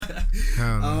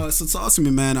So talk to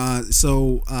me, man.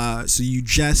 So you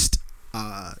just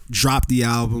dropped the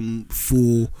album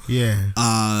Fool. Yeah.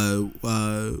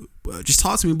 Just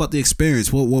talk to me about the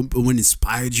experience. What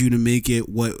inspired you to make it?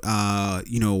 What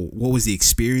was the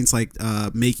experience like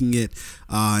making it?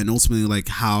 And ultimately, like,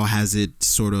 how has it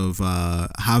sort of how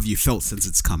have you felt since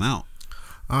it's come out?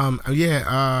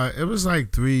 It was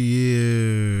like 3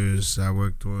 years I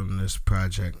worked on this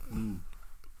project.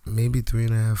 Maybe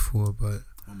 3.5, 4, but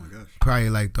oh my gosh,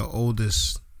 probably like the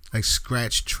oldest like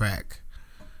scratch track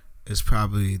is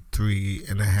probably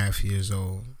 3.5 years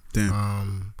old.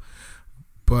 Damn.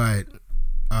 But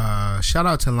shout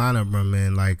out to lineup,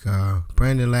 man. Like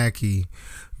Brandon Lackey,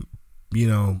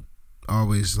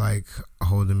 always like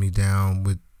holding me down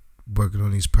with working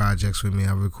on these projects with me.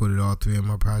 I recorded all 3 of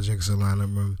my projects at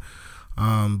lineup room.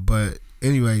 But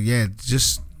anyway,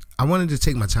 just I wanted to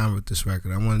take my time with this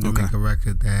record. I wanted to make a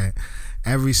record that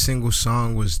every single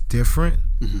song was different,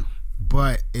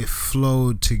 but it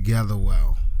flowed together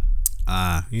well.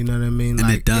 You know what I mean? And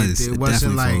like, it does. It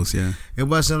wasn't like flows, yeah. It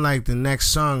wasn't like the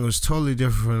next song was totally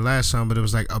different from the last song, but it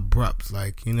was like abrupt.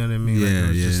 Like, you know what I mean? Like, it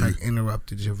was just like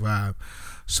interrupted your vibe.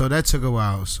 So that took a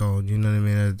while. So, you know what I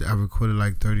mean? I recorded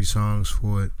like 30 songs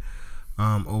for it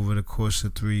over the course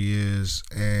of 3 years.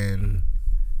 And,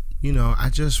 I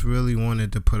just really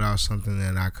wanted to put out something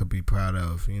that I could be proud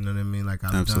of. You know what I mean? Like,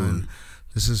 I've done.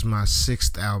 This is my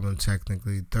 6th album,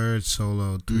 technically. 3rd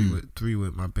solo, 3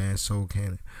 with my band Soul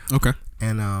Cannon. Okay.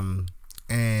 And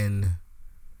then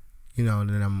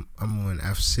I'm on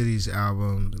F City's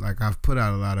album. Like, I've put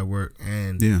out a lot of work,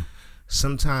 and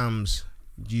sometimes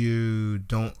you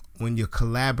don't, when you're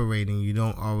collaborating, you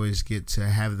don't always get to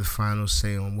have the final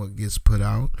say on what gets put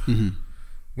out.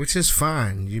 Which is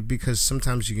fine, because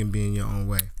sometimes you can be in your own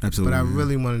way. Absolutely. But I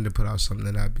really wanted to put out something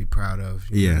that I'd be proud of.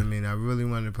 You know what I mean? I really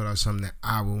wanted to put out something that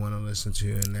I would want to listen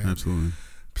to, and that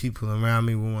people around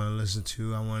me would want to listen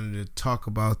to. I wanted to talk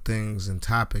about things and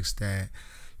topics that,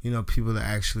 people are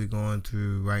actually going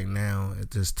through right now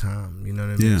at this time. You know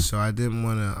what I mean? So I didn't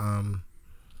want to,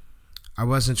 I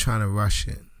wasn't trying to rush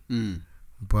it.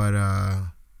 But,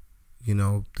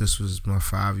 this was my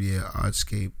 5-year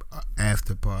Artscape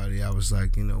after party. I was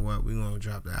like, you know what, we're going to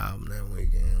drop the album that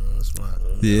weekend.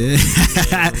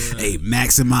 Hey,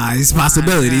 maximize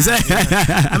possibilities.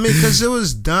 I mean, because it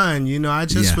was done, I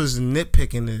just was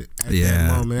nitpicking it at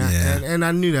that moment. And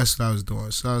I knew that's what I was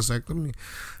doing. So I was like, let me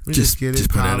just get it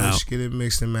polished, get it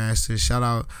mixed and mastered. Shout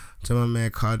out to my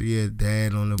man Cartier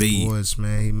Dad on the boards,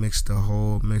 man. He mixed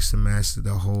and mastered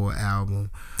the whole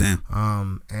album.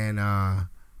 Damn.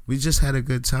 We just had a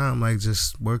good time, like,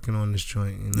 just working on this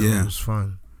joint. It was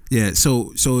fun. Yeah.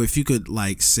 So if you could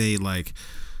say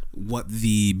what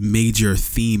the major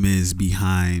theme is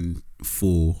behind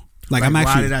Fool. Like, I'm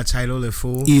actually, why did I title it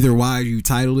Fool? Either why you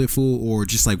titled it Fool, or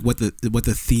just like what the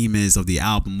theme is of the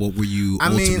album. What were you? I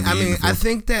mean, I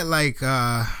think that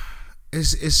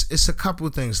it's a couple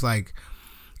of things. Like,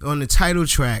 on the title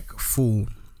track Fool,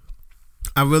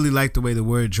 I really like the way the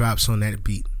word drops on that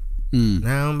beat.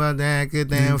 Now I'm about that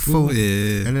goddamn fool.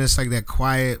 And then it's like that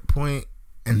quiet point,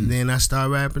 and then I start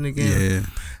rapping again.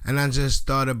 And I just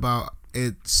thought about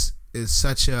it's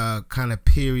such a kind of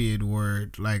period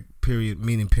word, like period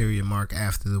meaning period mark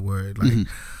after the word. Like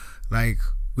like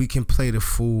we can play the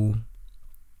fool,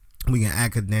 we can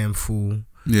act a damn fool.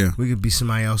 We could be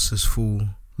somebody else's fool.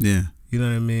 You know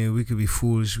what I mean? We could be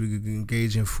foolish. We could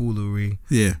engage in foolery.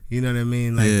 You know what I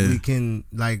mean? Like, we can,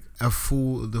 like, the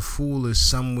fool is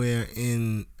somewhere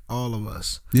in all of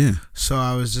us. So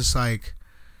I was just like,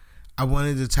 I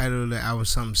wanted the title of the album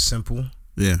something simple.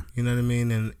 You know what I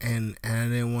mean? And I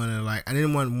didn't want to, I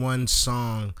didn't want one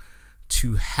song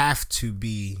to have to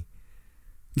be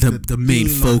the main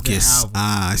focus.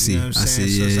 I see. You know what I'm saying?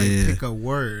 So it's like, pick a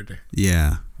word.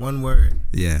 One word.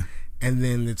 And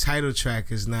then the title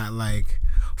track is not like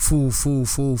fool. Like,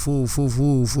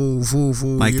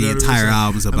 the entire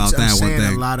album's about that one thing. I'm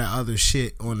saying a lot of other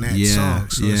shit on that song.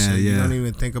 So you don't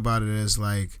even think about it as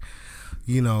like,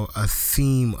 a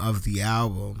theme of the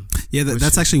album.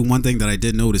 That's actually one thing that I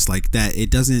did notice. Like, that it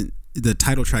doesn't. The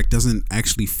title track doesn't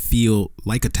actually feel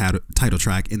like a title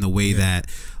track in the way that,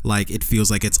 like, it feels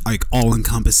like it's like all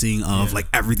encompassing of like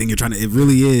everything you're trying to. It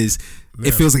really is.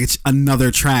 It feels like it's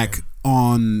another track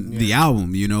on the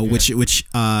album, which is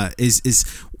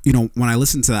when I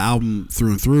listen to the album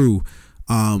through and through,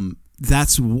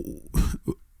 that's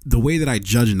the way that I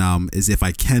judge an album is if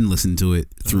I can listen to it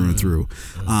through and through.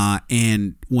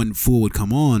 And when Fool would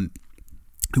come on,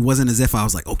 it wasn't as if I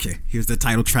was like, okay, here's the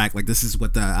title track, like, this is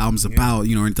what the album's about,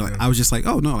 I was just like,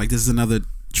 oh no, like, this is another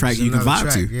track you can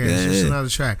vibe to. It's just another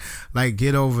track. Like,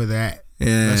 get over that.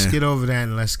 Yeah. Let's get over that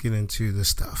and let's get into the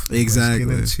stuff. Exactly.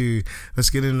 Let's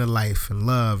get into life and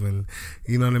love and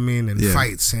you know what I mean, and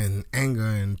fights and anger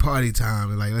and party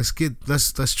time and like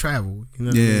let's travel. You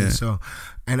know what I mean? So,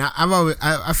 and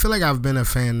I feel like I've been a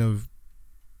fan of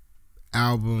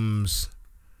albums.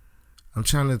 I'm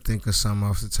trying to think of some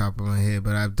off the top of my head,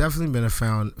 but I've definitely been a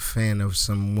fan of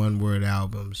some one-word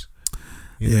albums.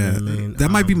 You know what I mean?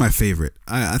 That might be my favorite.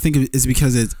 I think it's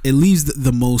because it leaves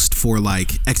the most for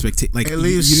like expectation. Like it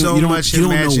leaves you much you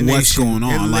imagination. don't know what's going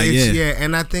on.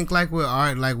 And I think like with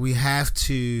art, like we have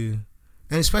to,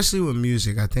 and especially with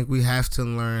music, I think we have to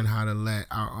learn how to let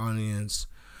our audience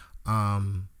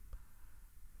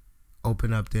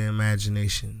open up their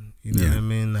imagination. You know what I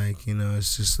mean? Like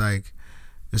it's just like.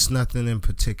 It's nothing in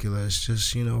particular. It's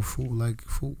just,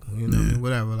 fool. You know,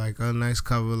 whatever. Like a nice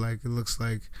cover. Like it looks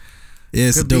like. Yeah,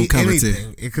 it's a dope cover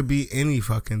too. It could be any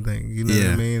fucking thing. You know what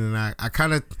I mean? And I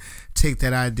kind of take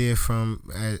that idea from,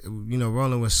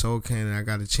 rolling with Soul Cannon. I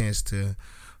got a chance to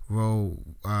roll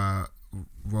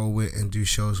with and do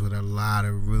shows with a lot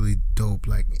of really dope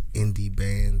like indie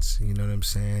bands. You know what I'm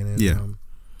saying? And,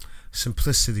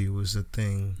 simplicity was the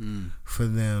thing for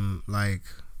them. Like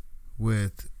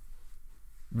with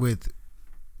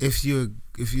if you're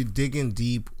digging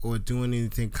deep or doing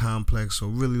anything complex or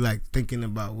really like thinking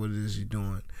about what it is you're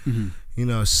doing,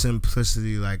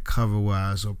 simplicity like cover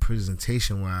wise or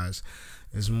presentation wise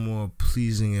is more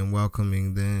pleasing and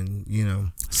welcoming than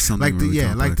something like really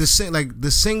complex.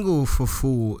 the single for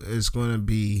Fool is going to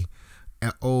be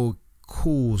an old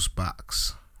Cool's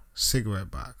box,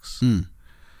 cigarette box, and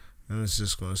it's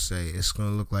just going to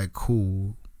look like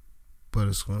Cool. But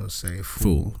it's gonna say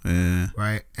Fool.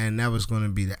 Right? And that was gonna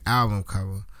be the album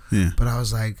cover. Yeah. But I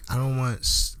was like, I don't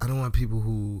want people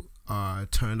who are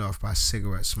turned off by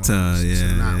cigarette smoke to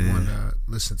not want to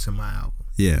listen to my album.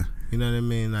 Yeah. You know what I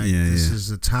mean? Like this is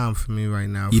the time for me right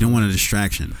now. You don't want a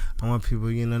distraction. I want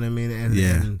people, you know what I mean?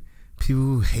 And people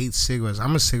who hate cigarettes.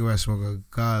 I'm a cigarette smoker.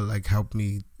 God, like help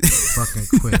me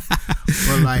fucking quit.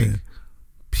 But like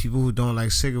people who don't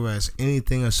like cigarettes,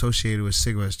 anything associated with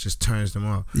cigarettes just turns them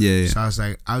off. So I was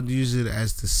like, I'll use it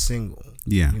as the single.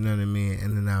 You know what I mean?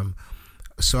 And then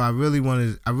so I really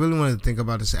wanted to think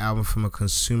about this album from a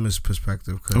consumer's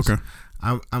perspective because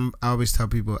I always tell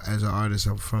people as an artist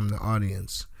I'm from the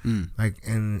audience. Like,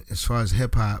 and as far as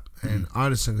hip hop and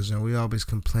artists are concerned, we always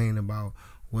complain about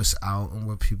what's out and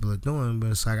what people are doing,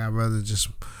 but it's like I'd rather just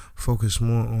focus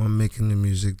more on making the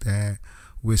music that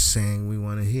we're saying we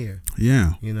want to hear.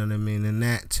 Yeah. You know what I mean? And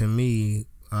that to me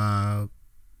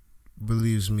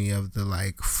relieves me of the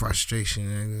like frustration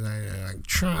and like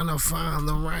trying to find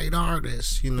the right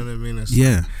artist. You know what I mean? It's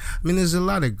like, I mean, there's a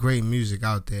lot of great music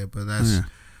out there, but that's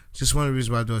just one of the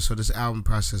reasons why I do it. So this album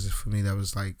process for me, that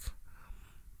was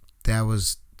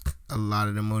a lot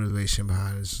of the motivation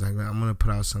behind it. It's like I'm gonna put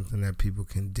out something that people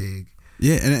can dig.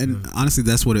 Yeah, and honestly,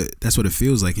 that's what it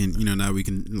feels like. And now we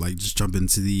can like just jump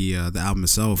into the album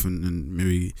itself and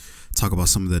maybe talk about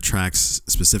some of the tracks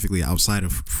specifically outside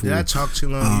of Fool. Did I talk too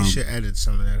long? You should edit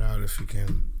some of that out if you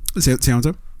can. Say on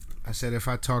top. I said if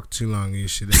I talk too long, you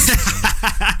should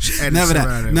edit Never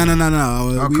that. No.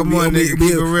 Oh, come on, nigga.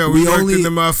 Keep it real. We worked in the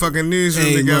motherfucking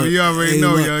newsroom together. You already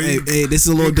know, yo. Hey, this is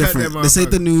a little different. This ain't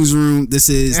the newsroom. This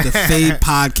is the Fade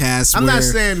podcast. I'm not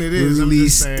saying it is. We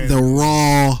release the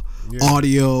raw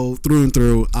audio through and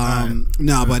through.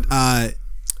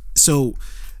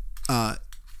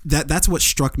 That's what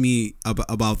struck me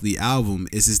about the album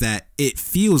is that it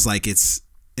feels like it's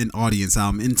an audience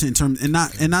album in terms, and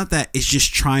not that it's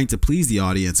just trying to please the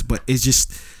audience, but it's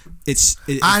just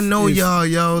I know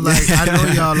y'all like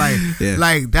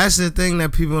like that's the thing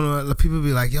that people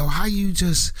be like, yo, how you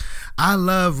just I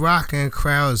love rocking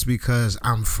crowds because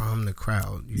I'm from the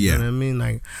crowd. You know what I mean?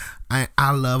 Like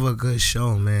I love a good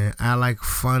show, man. I like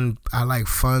fun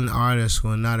artists who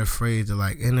are not afraid to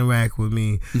like interact with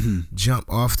me, jump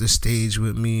off the stage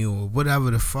with me or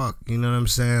whatever the fuck. You know what I'm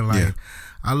saying? Like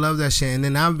I love that shit. And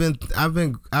then I've been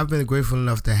grateful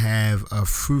enough to have a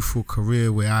fruitful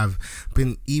career where I've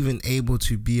been even able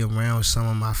to be around some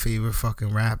of my favorite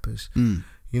fucking rappers. You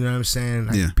know what I'm saying?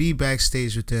 Like be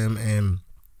backstage with them and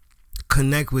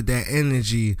connect with that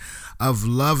energy of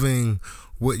loving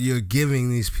what you're giving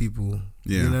these people.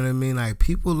 You know what I mean? Like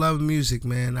people love music,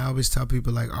 man. I always tell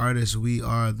people like artists, our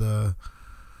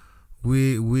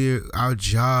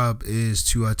job is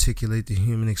to articulate the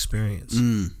human experience.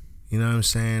 You know what I'm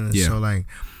saying? And so like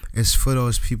it's for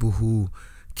those people who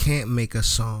can't make a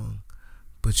song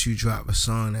but you drop a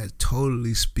song that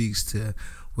totally speaks to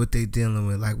what they dealing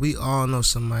with. Like, we all know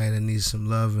somebody that needs some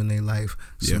love in their life,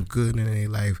 some good in their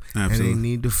life, Absolutely. And they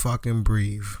need to fucking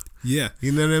breathe. Yeah.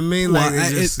 You know what I mean? Well,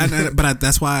 like, but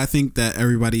that's why I think that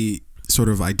everybody sort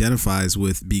of identifies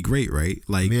with Be Great, right?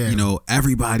 Like, you know,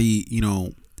 everybody, you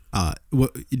know,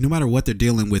 no matter what they're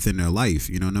dealing with in their life,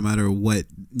 you know, no matter what,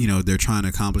 you know, they're trying to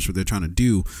accomplish, what they're trying to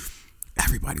do,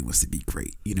 everybody wants to be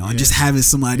great, you know, and just having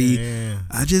somebody,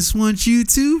 I just want you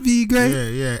to be great.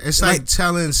 Yeah. It's like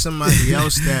telling somebody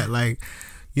else that, like,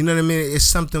 you know what I mean? It's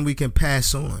something we can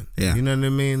pass on. Yeah. You know what I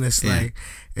mean? It's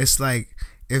like,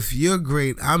 if you're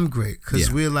great, I'm great. Because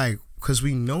because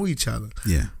we know each other.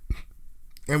 Yeah.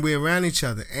 And we're around each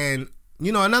other. And,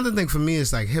 you know, another thing for me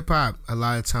is like hip hop a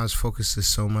lot of times focuses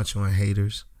so much on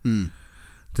haters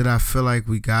that I feel like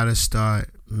we got to start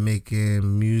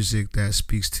making music that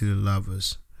speaks to the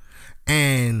lovers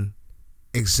and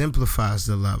exemplifies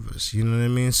the lovers. You know what I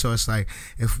mean? So it's like,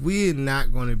 if we're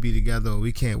not going to be together or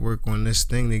we can't work on this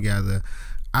thing together,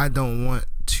 I don't want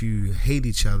to hate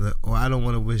each other, or I don't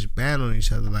want to wish bad on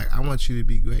each other. Like, I want you to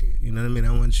be great. You know what I mean?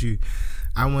 I want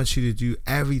you to do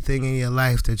everything in your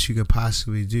life that you could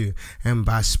possibly do. And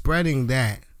by spreading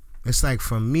that, it's like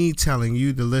from me telling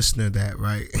you, the listener, that,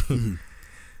 right? Mm-hmm.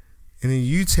 And then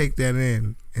you take that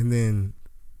in, and then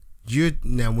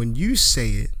now when you say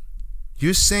it,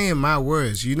 you're saying my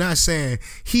words. You're not saying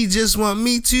he just want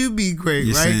me to be great,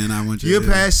 you're right? Saying, I want you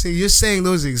You're saying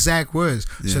those exact words.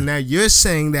 Yeah. So now you're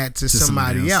saying that to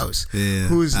somebody else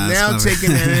who's now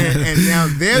taking that in, and now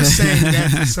they're saying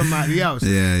that to somebody else.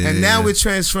 And now we're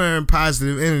transferring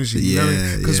positive energy. You know what I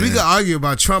mean? Because we could argue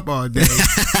about Trump all day.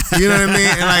 You know what I mean?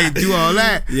 And like do all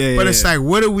that. But it's like,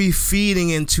 what are we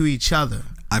feeding into each other?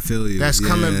 I feel you. That's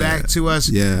coming back to us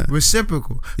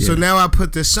reciprocal. So now I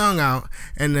put this song out,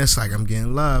 and it's like I'm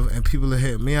getting love, and people are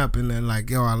hitting me up, and they're like,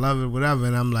 yo, I love it, whatever.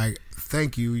 And I'm like,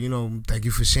 thank you, you know, thank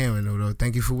you for sharing, or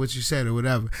thank you for what you said, or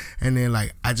whatever. And then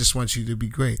like, I just want you to be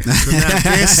great. So now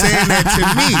they're saying that to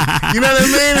me. You know what I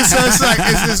mean? And so it's like,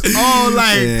 it's just all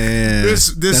like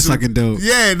this that's fucking dope.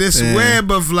 Yeah, this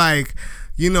web of like,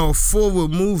 you know, forward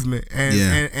movement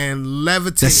and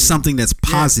levitating. That's something that's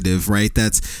positive, right?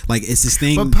 That's like, it's this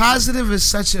thing. But positive is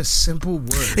such a simple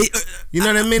word. You know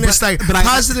what I mean? It's like,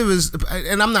 positive is,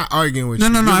 and I'm not arguing with you.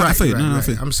 No, I feel you.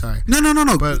 I'm sorry. No.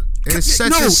 But it's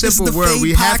such a simple word.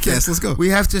 Let's go. We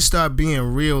have to start being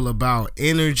real about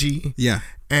energy. Yeah.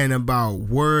 And about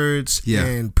words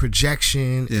and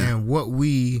projection and what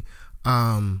we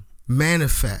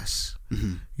manifest.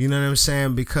 Mm-hmm. You know what I'm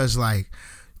saying? Because like,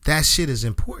 that shit is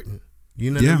important. You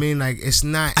know what I mean? Like, it's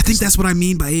not. I think that's what I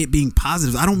mean by it being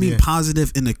positive. I don't mean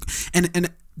positive in the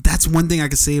and that's one thing I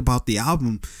could say about the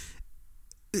album.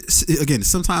 Again,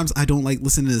 sometimes I don't like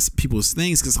listening to people's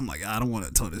things because I'm like, I don't want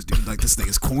to tell this dude like this thing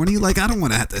is corny. Like, I don't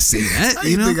want to have to say that.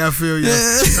 You know? Think I feel you?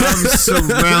 I'm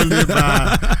surrounded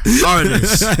by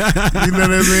artists. You know what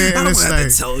I mean? And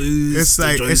it's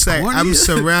like I'm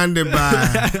surrounded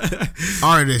by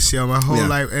artists, yo, my whole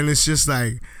life, and it's just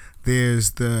like.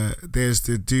 There's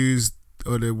the dudes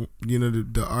or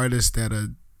the artists that are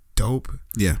dope,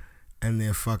 and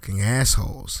they're fucking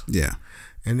assholes,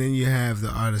 and then you have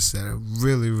the artists that are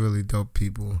really, really dope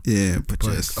people, but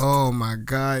just oh my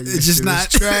god, it's just not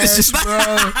trash, it's just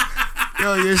bro.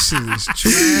 Yo, your shit is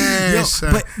trash.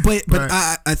 Yo, but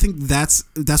I think that's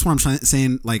what I'm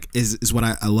saying. Like, is what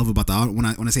I love about the when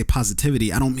I say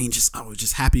positivity, I don't mean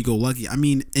just happy go lucky. I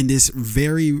mean in this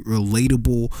very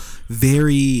relatable,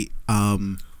 very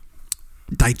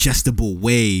digestible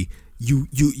way.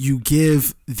 You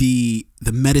give the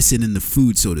medicine and the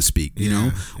food, so to speak, you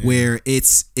know, where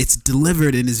it's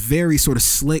delivered in this very sort of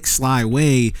slick, sly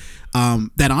way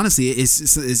that honestly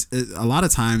is a lot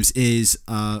of times is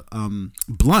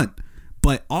blunt,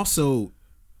 but also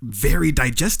very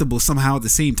digestible somehow at the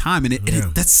same time, and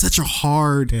that's such a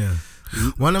hard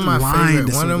one of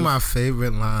my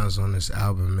favorite lines on this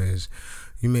album is,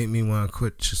 you make me want to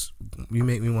quit. You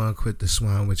make me want to quit the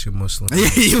swine with your Muslim.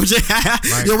 Yo,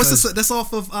 what's this? That's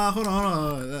off of. Hold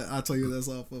on. I'll tell you. That's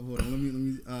off of. Hold on. Let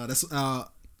me. That's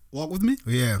Walk With Me.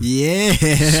 Yeah.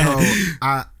 So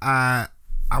I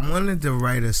wanted to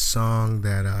write a song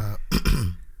that.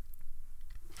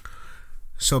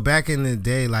 So back in the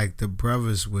day, like the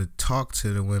brothers would talk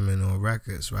to the women on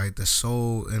records, right? The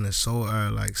soul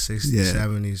era, like 60s,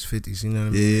 70s, 50s. You know what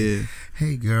I mean? Yeah.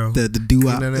 Hey, girl. The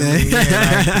doo-wop. You know what I mean? Yeah,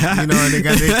 like, and they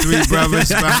got their three brothers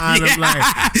behind them,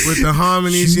 like with the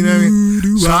harmonies. You know what I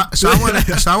mean?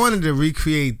 So I wanted to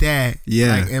recreate that,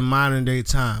 like in modern day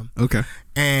time. Okay.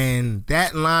 And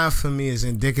that line for me is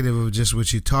indicative of just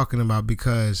what you're talking about,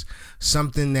 because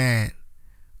something that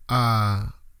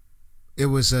it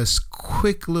was a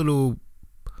quick little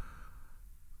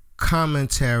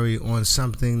commentary on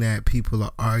something that people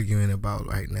are arguing about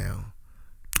right now.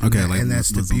 Okay, and that's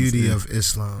the beauty of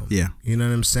Islam. Yeah. You know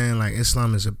what I'm saying? Like,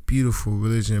 Islam is a beautiful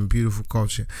religion, beautiful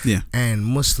culture. Yeah. And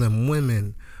Muslim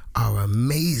women are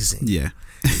amazing. Yeah.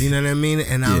 You know what I mean?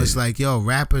 And I was like, yo,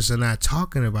 rappers are not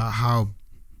talking about how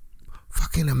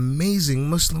fucking amazing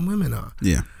Muslim women are.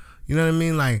 Yeah. You know what I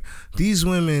mean? Like, these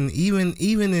women, even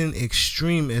in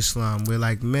extreme Islam, where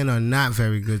like men are not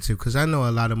very good to, because I know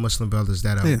a lot of Muslim brothers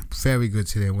that are very good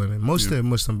to their women. Most of the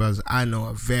Muslim brothers I know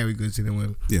are very good to their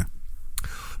women. Yeah.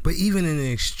 But even in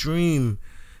an extreme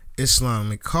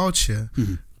Islamic culture,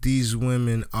 these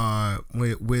women are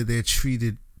where they're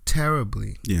treated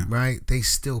terribly. Yeah. Right? They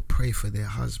still pray for their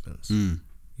husbands.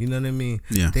 You know what I mean?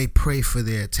 Yeah. They pray for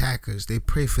their attackers. They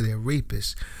pray for their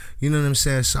rapists. You know what I'm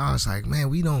saying? So I was like, man,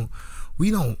 we don't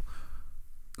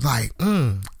like,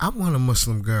 I want a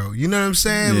Muslim girl. You know what I'm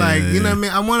saying? You know what I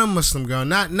mean? I want a Muslim girl.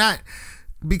 Not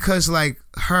because like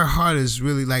her heart is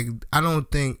really like, I don't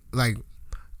think like,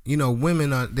 you know,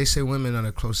 they say women are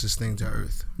the closest thing to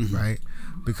earth, right?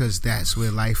 Because that's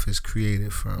where life is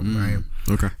created from, right?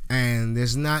 Okay. And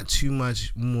there's not too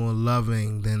much more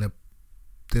loving than a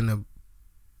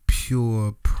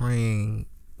pure praying.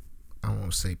 I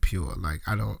won't say pure. Like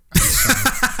I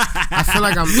feel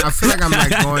like I'm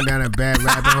like going down a bad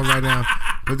rabbit hole right now.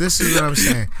 But this is what I'm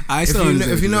saying.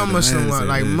 If you know Muslim,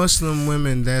 like Muslim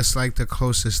women, that's like the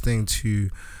closest thing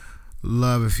to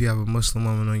love. If you have a Muslim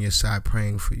woman on your side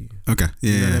praying for you. Okay.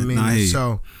 Yeah. You know what I mean?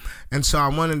 So I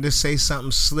wanted to say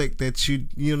something slick that you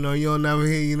know you'll never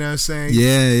hear. You know what I'm saying?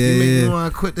 Yeah. You make me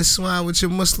want to quit the swine with your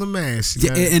Muslim ass.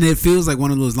 Yeah, and it feels like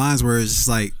one of those lines where it's just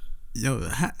like, yo,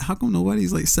 how come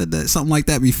nobody's like said that something like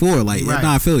that before? Like,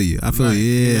 I feel you. I feel you.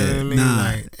 Yeah. You know what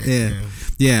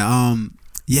I mean?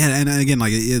 And again,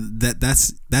 like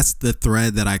that's the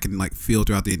thread that I can like feel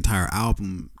throughout the entire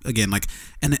album. Again, like,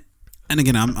 and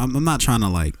again, I'm not trying to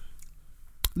like.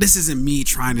 This isn't me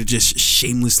trying to just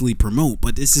shamelessly promote,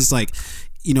 but this is like,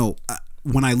 you know,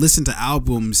 when I listen to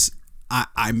albums,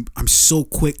 I'm so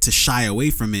quick to shy away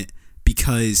from it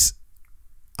because,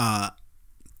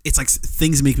 it's like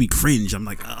things make me cringe. I'm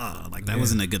like, like that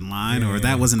wasn't a good line, or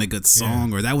that wasn't a good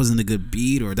song, or that wasn't a good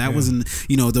beat, or that wasn't,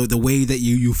 you know, the way that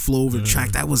you flow over the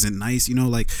track, that wasn't nice, you know,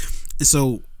 like. And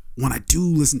so when I do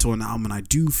listen to an album and I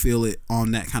do feel it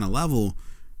on that kind of level,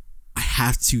 I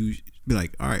have to be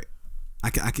like, all right,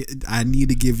 I need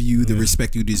to give you the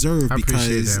respect you deserve, because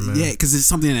because it's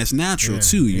something that's natural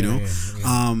too, you know.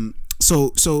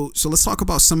 So let's talk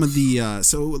about some of the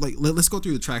let's go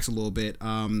through the tracks a little bit.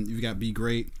 You've got Be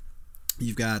Great,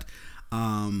 you've got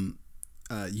You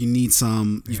Need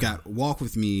Some, you've got Walk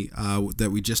With Me that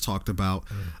we just talked about.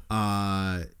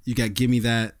 You got Give Me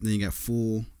That, then you got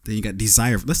Fool, then you got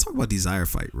Desire. Let's talk about Desire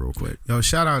Fight real quick. Yo,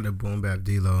 shout out to Boom Bap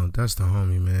D-Lo. That's the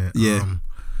homie, man. Yeah.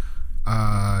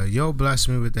 Yo blessed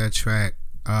me with that track.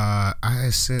 I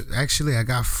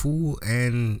got Fool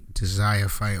and Desire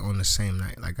Fight on the same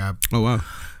night. Like I'm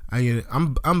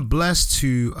blessed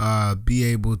to be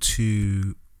able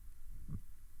to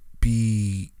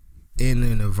be in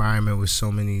an environment with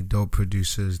so many dope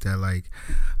producers that like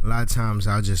a lot of times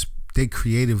they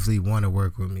creatively want to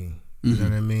work with me. You know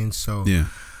what I mean? So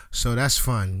so that's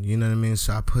fun. You know what I mean?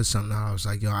 So I put something out. I was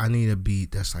like, yo, I need a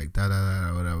beat that's like da da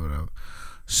da whatever.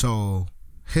 So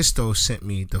Histo sent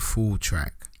me the Fool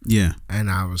track. Yeah. And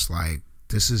I was like,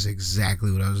 this is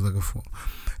exactly what I was looking for.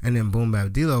 And then Boom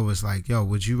Bap D-Lo was like, yo,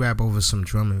 would you rap over some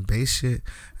drum and bass shit?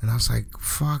 And I was like,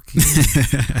 fuck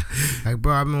yeah. Like,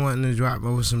 bro, I've been wanting to rap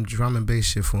over some drum and bass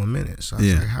shit for a minute. So I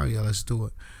was like, hell yeah, let's do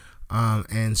it.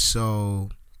 And so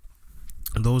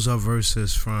those are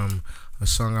verses from a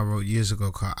song I wrote years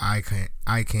ago called Eye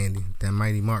Candy that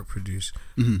Mighty Mark produced,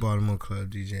 Baltimore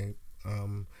Club DJ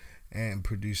and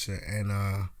producer.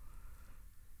 And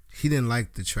he didn't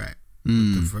like the track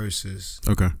with the verses.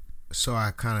 Okay. So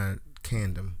I kind of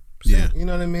canned him. So, you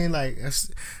know what I mean? Like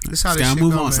that's how this shit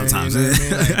move go, on man. Sometimes. You know what I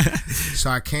mean? Like, so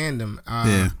I canned him.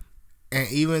 And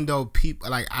even though people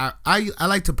like I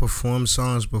like to perform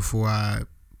songs before I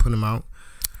put them out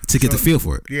to get the feel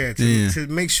for it. Yeah, to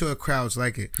make sure crowds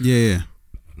like it. Yeah.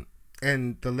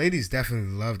 And the ladies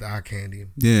definitely loved Eye Candy.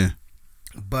 Yeah.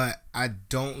 But I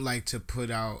don't like to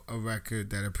put out a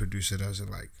record that a producer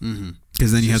doesn't like.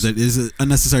 Because then you have there's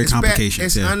unnecessary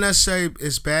complications. It's unnecessary.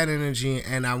 It's bad energy,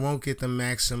 and I won't get the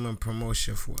maximum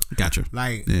promotion for it. Gotcha.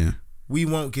 Like we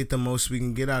won't get the most we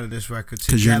can get out of this record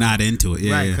because you're not into it,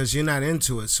 right? Because you're not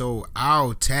into it. So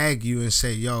I'll tag you and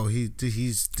say, "Yo, he's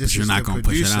this but you're not gonna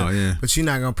push it out, But you're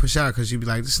not gonna push out because you be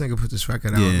like, this nigga put this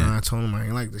record out. Nah, I told him I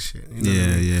ain't like this shit. You know what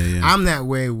I mean? Yeah. I'm that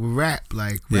way with rap.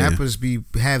 Like rappers be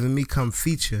having me come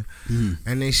feature,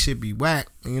 and they shit be whack.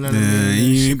 You know what I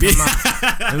mean?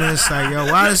 And then it's like,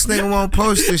 yo, why this nigga won't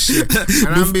post this shit?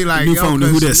 And I'm be like, yo,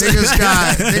 because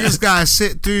niggas got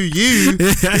sit through you to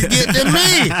get to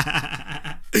me.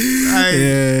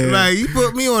 Like you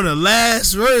put me on the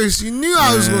last verse, you knew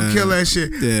I was gonna kill that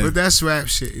shit. But that's rap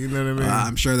shit, you know what I mean?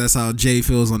 I'm sure that's how Jay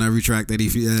feels on every track that he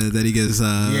gets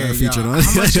featured on.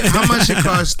 How much it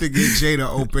costs to get Jay to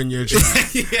open your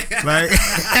track? Like,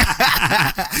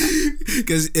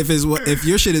 because if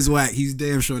your shit is whack, he's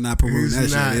damn sure not promoting that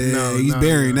shit. He's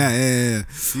burying that.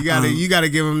 You gotta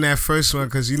give him that first one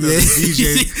because you know the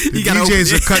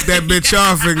DJs will cut that bitch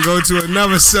off and go to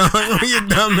another song on your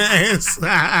dumb ass.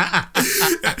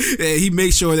 He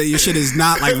makes sure that your shit is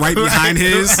not like right behind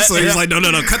his. So he's like, no,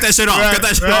 cut that shit off. Cut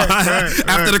that shit off.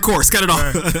 After the chorus, cut it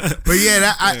off. But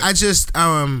yeah, I just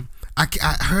I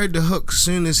heard the hook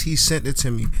soon as he sent it to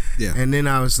me. Yeah. And then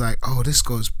I was like, oh, this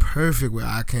goes perfect with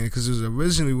I Can't, because it was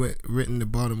originally written to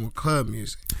Baltimore club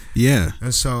music. Yeah.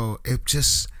 And so it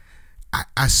just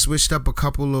I switched up a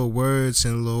couple little words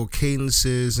and little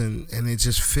cadences and it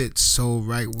just fits so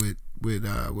right with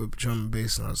drum and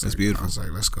bass, and that's beautiful. I was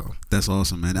like, let's go. That's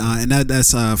awesome, man. And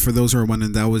that's for those who are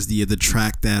wondering, that was the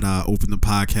track that opened the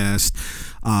podcast.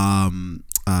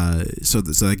 So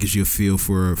that gives you a feel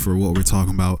for what we're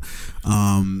talking about.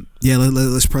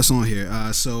 Let's press on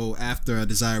here. So after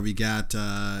Desire, we got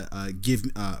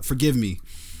Forgive Me.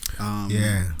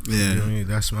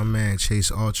 That's my man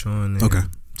Chase Ultra on there. Okay.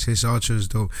 Chase Ultra is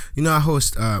dope. You know, I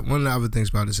host one of the other things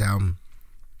about this album.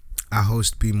 I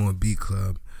host Be More Beat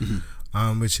Club.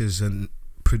 Which is a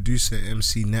producer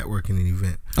MC networking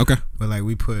event. Okay. But like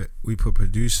we put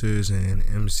producers and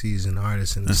MCs and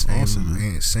artists in the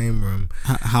same room.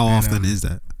 How often is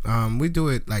that? We do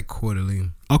it like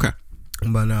quarterly. Okay.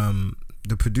 But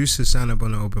the producers sign up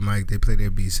on the open mic, they play their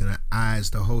beats, and I,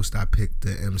 as the host, I pick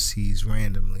the MCs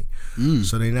randomly.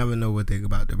 So they never know what they're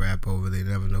about to rap over. They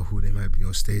never know who they might be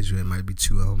on stage with. It might be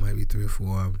 2 of them, might be 3 or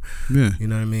 4 of them. Yeah. You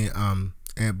know what I mean?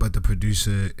 But the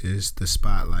producer is the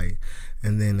spotlight,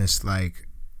 and then it's like,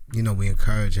 you know, we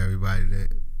encourage everybody to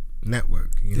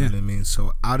network. You know what I mean?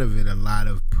 So out of it, a lot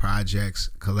of projects,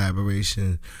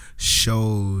 collaboration,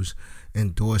 shows,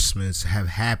 endorsements have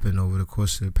happened over the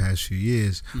course of the past few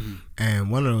years. And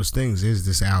one of those things is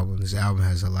this album. This album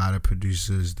has a lot of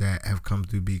producers that have come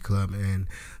through Beat Club, and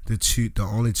the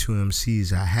only 2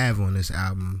 MCs I have on this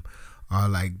album are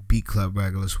like Beat Club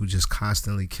regulars who just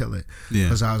constantly kill it.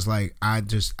 Because I was like, I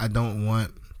don't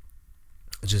want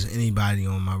just anybody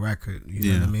on my record.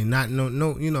 You know what I mean? Not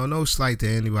no slight to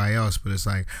anybody else, but it's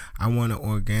like I want to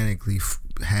organically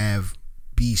have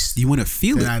beasts. You want to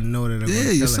feel that it. I know that are going to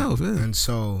kill yourself. Yeah. And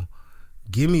so,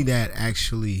 Give Me That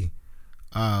actually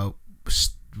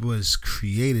was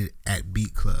created at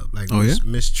Beat Club. Like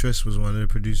Miss Triss was one of the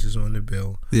producers on the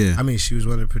bill. Yeah. I mean, she was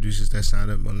one of the producers that signed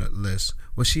up on the list.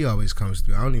 Well, she always comes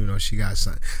through. I don't even know if she got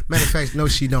signed. Matter of fact, no,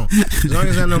 she don't. As long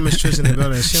as I know Miss Triss in the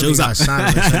building, she don't got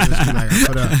signed. So I just be like, I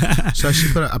put up. So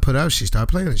I put up. She started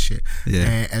playing the shit. Yeah.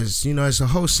 And as you know, as a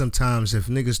host, sometimes if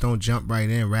niggas don't jump right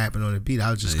in rapping on the beat,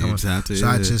 I'll just come up. I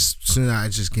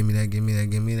just give me that.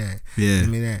 Yeah. Give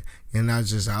me that. And I was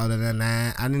just all of that.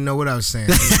 Nah, I didn't know what I was saying.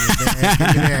 Give me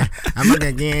that. I'm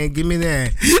gonna give me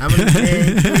that. I'm gonna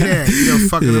give me that. You know,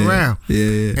 fucking around.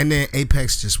 Yeah. And then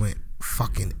Apex just went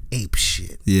fucking ape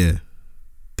shit. Yeah.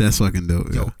 That's fucking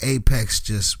dope. Yo, Apex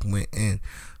just went in.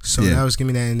 So that was Give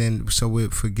Me That. And then so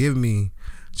with Forgive Me,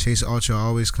 Chase Ultra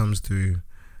always comes through.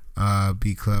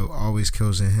 Beat Club always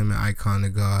kills in him and Icon the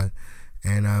God.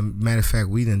 And matter of fact,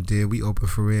 we opened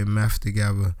for Red Meth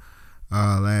together.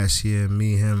 Last year,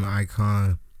 me, him,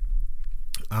 Icon,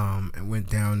 and went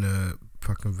down to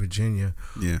fucking Virginia,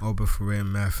 opened for Red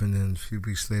Meth, and then a few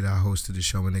weeks later, I hosted the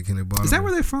show when they came to Baltimore. Is that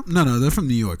where they're from? No, they're from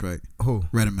New York, right? Who?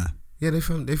 Red and Meth. Yeah, they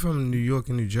from New York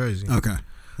and New Jersey. Okay.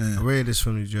 Yeah. Red is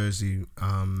from New Jersey.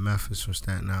 Meth is from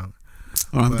Staten Island.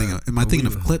 Oh, am I thinking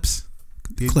of Clips?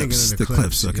 The Clips.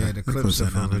 Okay. Yeah, the Clips are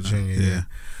from Virginia.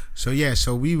 Yeah.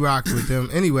 So we rocked with them.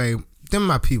 Anyway, them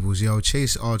my peoples, yo.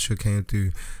 Chase Ultra came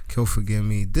through. Kill Forgive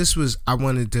Me. I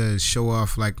wanted to show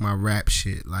off like my rap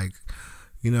shit, like,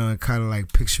 you know, and kind of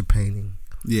like picture painting.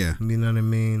 Yeah. You know what I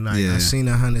mean? Like, I seen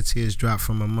 100 tears drop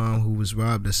from a mom who was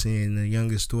robbed. I seen the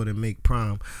youngest daughter make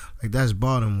prom. Like, that's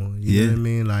Baltimore. You know what I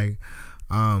mean? Like,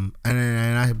 and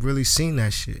I really seen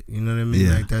that shit. You know what I mean?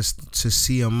 Like, that's to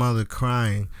see a mother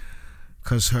crying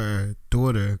because her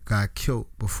daughter got killed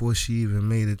before she even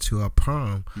made it to her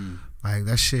prom. Like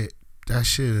that shit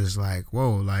is like,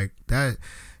 whoa, like that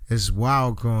is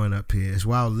wild growing up here. It's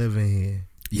wild living here.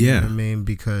 You know what I mean?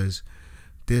 Because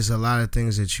there's a lot of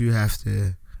things that you have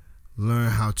to learn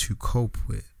how to cope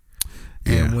with.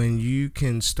 And when you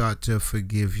can start to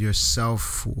forgive yourself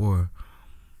for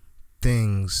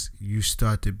things, you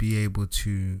start to be able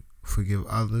to forgive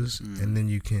others, and then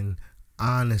you can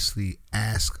honestly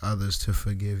ask others to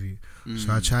forgive you.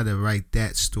 So I tried to write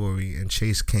that story, and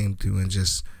Chase came through and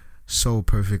just so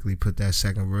perfectly put that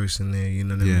second verse in there, you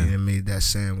know what I mean, and made that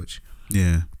sandwich.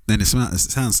 Yeah. And it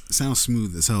sounds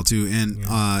smooth as hell too. And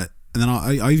and then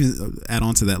I'll even add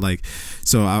on to that, like,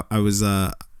 so I was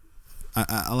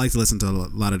I like to listen to a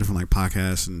lot of different like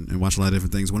podcasts and watch a lot of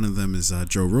different things. One of them is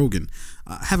Joe Rogan.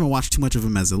 I haven't watched too much of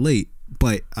him as of late,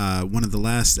 but one of the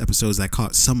last episodes I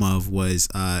caught some of was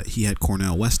he had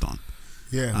Cornel West on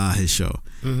his show.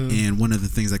 And one of the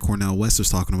things that Cornel West was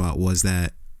talking about was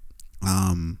that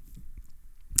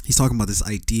he's talking about this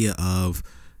idea of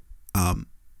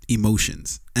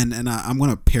emotions. And I'm going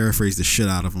to paraphrase the shit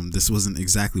out of him. This wasn't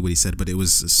exactly what he said, but it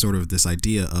was sort of this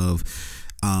idea of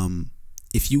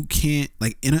if you can't,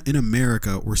 like in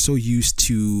America, we're so used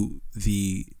to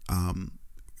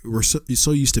we're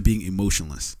so used to being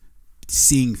emotionless,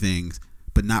 seeing things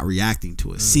but not reacting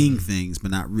to it, seeing things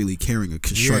but not really caring or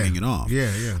shrugging it off.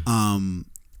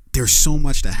 There's so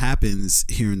much that happens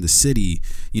here in the city.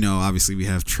 You know, obviously we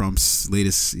have Trump's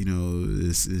latest, you know,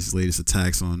 his latest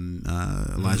attacks on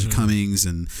Elijah Cummings,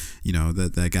 and you know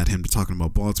that got him to talking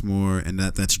about Baltimore, and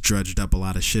that's dredged up a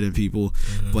lot of shit in people.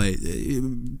 But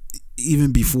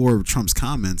even before Trump's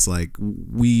comments, like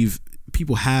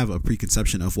people have a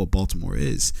preconception of what Baltimore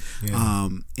is.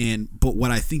 But what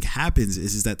I think happens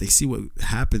is that they see what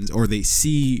happens, or they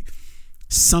see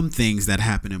some things that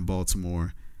happen in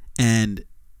Baltimore, and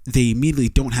they immediately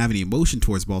don't have any emotion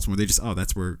towards Baltimore. They just,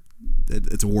 that's where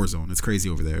it's a war zone. It's crazy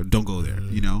over there. Don't go there,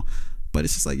 you know? But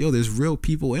it's just like, yo, there's real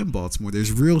people in Baltimore.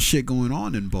 There's real shit going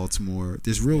on in Baltimore.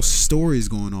 There's real stories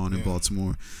going on in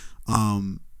Baltimore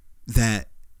that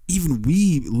even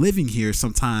we living here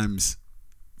sometimes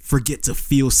forget to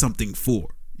feel something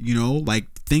for, you know?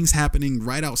 Like things happening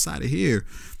right outside of here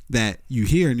that you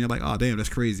hear and you're like, oh, damn, that's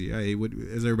crazy. Hey, what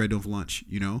is everybody doing for lunch,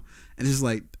 you know? And it's just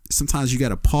like, sometimes you got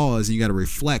to pause and you got to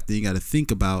reflect and you got to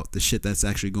think about the shit that's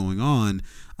actually going on,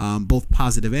 both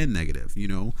positive and negative, you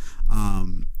know?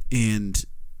 And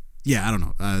yeah, I don't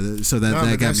know. So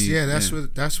that got me. Yeah,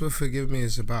 that's what Forgive Me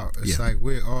is about. It's like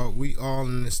we all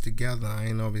in this together. I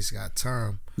ain't always got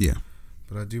time. Yeah.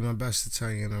 But I do my best to tell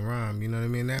you in a rhyme. You know what I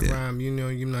mean? That rhyme, you know,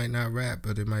 you might not rap,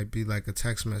 but it might be like a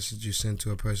text message you send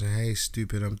to a person. Hey,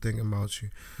 stupid, I'm thinking about you.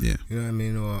 Yeah. You know what I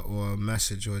mean? Or a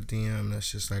message or a DM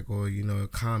that's just like, or, you know, a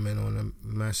comment on a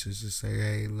message to say,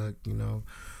 hey, look, you know,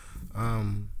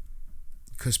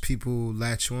 because people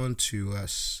latch on to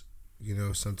us, you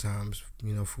know, sometimes,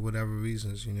 you know, for whatever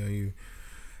reasons, you know,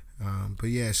 but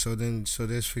yeah, so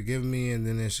there's Forgive Me, and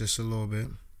then there's just a little bit.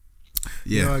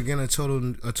 You know, again, a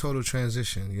total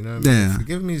transition. You know what I mean?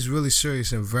 Forgive Me is really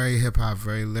serious and very hip hop,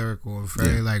 very lyrical, and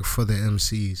very like for the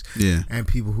MCs and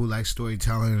people who like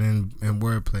storytelling and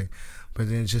wordplay. But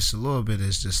then just a little bit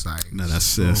is just like, no,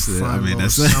 that's fun, I mean,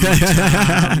 that's you know what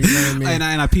I mean?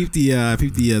 And I peeped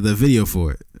the video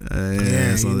for it. You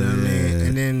know what I mean?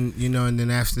 And then, you know, and then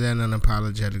after that,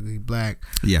 Unapologetically Black.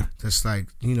 Yeah, just like,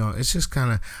 you know, it's just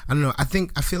kind of, I don't know. I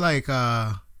feel like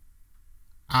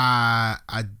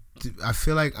I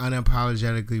feel like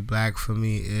Unapologetically Black for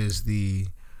me is the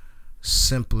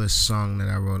simplest song that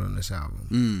I wrote on this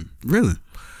album. Really?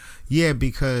 Yeah,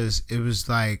 because it was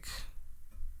like,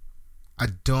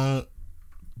 I've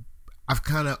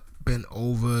kind of been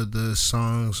over the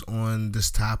songs on this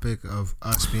topic of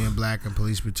us being black and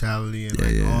police brutality and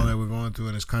all that we're going through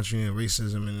in this country and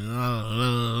racism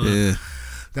and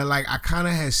that like I kind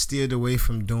of had steered away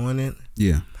from doing it.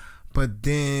 Yeah. But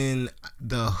then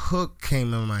the hook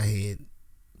came in my head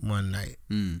one night,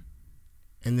 and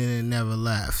then it never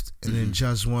left. And then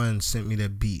Just One sent me the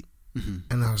beat,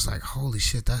 and I was like, "Holy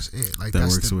shit, that's it! Like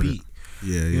that's the beat."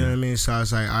 You know what I mean? So I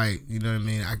was like, "All right," you know what I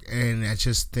mean? And I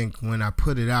just think when I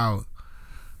put it out,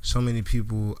 so many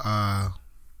people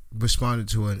responded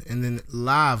to it. And then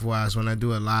live wise, when I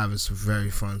do it live, it's a very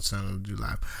fun song to do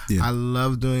live. I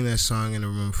love doing that song in a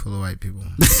room full of white people.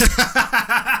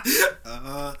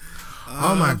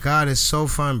 Oh my God, it's so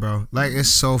fun, bro. Like, it's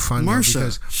so fun.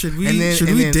 Marsha, should we dance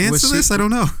to this? I don't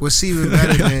know. What's even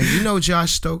better than, you know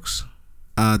Josh Stokes?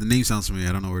 The name sounds familiar.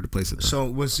 I don't know where to place it though. So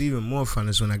what's even more fun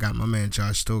is when I got my man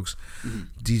Josh Stokes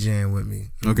DJing with me.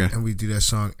 Okay. And we do that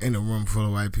song in a room full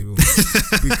of white people.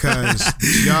 Because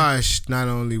Josh not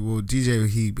only will DJ,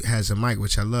 he has a mic,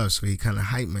 which I love, so he kind of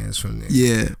hype mans from there.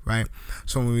 Yeah. Right?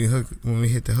 So when we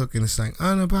hit the hook and it's like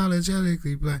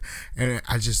unapologetically black, and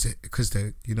I just, because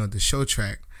the show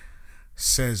track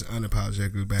says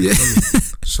unapologetically black. Yeah.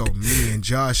 So me and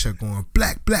Josh are going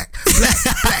black, black, black,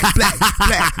 black, black,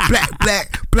 black, black,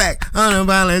 black, black,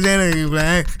 unapologetically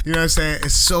black. You know what I'm saying?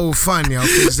 It's so fun, yo,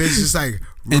 because there's just like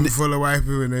room full of white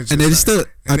people, and they're still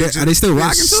are they still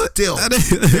rocking to it?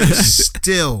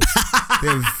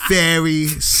 They're very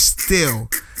still.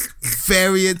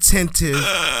 Very attentive,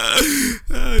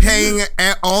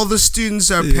 all the students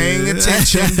are paying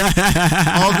attention.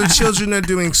 All the children are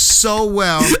doing so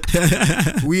well.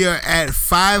 We are at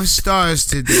 5 stars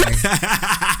today.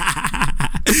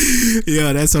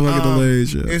 Yeah, that's so fucking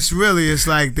hilarious. It's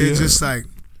like they're just like,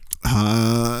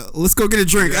 let's go get a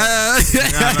drink. I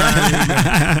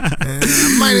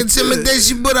might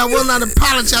intimidate you, but I will not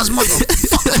apologize,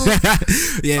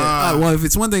 motherfucker. Yeah. Well, if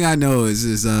it's one thing I know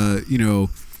is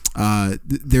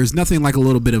there's nothing like a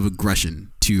little bit of aggression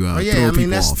to throw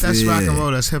people off. That's rock and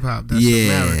roll. That's hip hop. That's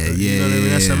America. You know what I mean?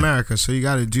 That's America. So you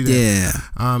got to do that. Yeah.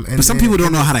 But some people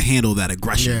don't know how to handle that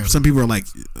aggression. Yeah. Some people are like,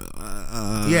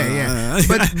 But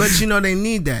they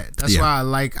need that. That's why I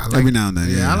like every now and then.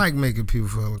 Yeah, I like making people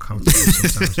feel uncomfortable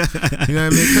sometimes. You know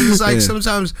what I mean? Because it's like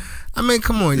sometimes. I mean,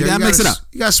 come on, you gotta mix it up.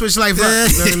 You gotta switch life up. You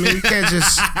know what I mean? You can't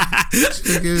just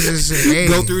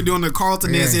go through doing the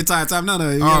Carlton dance the entire time. No.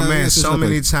 Oh man, so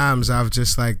many times I've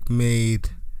just like made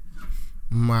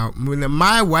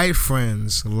my white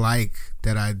friends like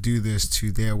that I do this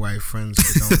to their white friends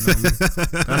that don't know me.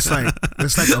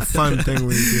 That's like a fun thing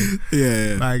we do.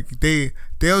 Yeah. Like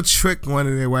they'll trick one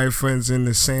of their white friends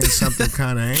into saying something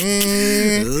kind of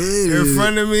in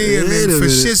front of me, and then for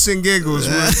shits and giggles,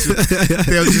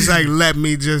 they'll just like let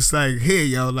me just like, here,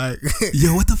 yo, like,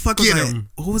 yo, what the fuck was I?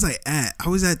 What was I at? I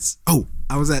was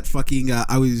at fucking.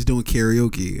 I was doing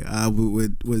karaoke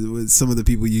with some of the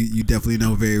people you definitely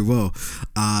know very well.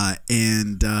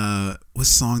 And what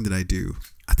song did I do?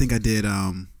 I think I did.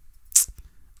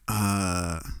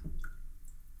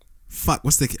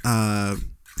 What's the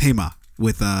Hey Ma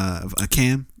with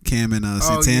Cam and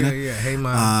Santana. Oh yeah, Hey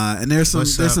Ma. And there's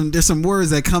some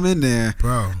words that come in there,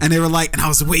 bro. And they were like, and I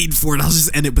was waiting for it. I was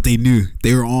just in it, but they knew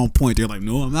they were on point. They're like,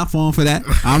 no, I'm not falling for that.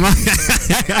 I'm not.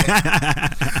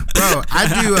 Bro,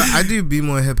 I do Be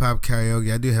More Hip Hop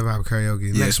Karaoke. I do hip hop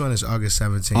karaoke. Next one is August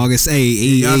 17th. August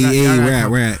 8.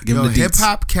 Where at? Give them the hip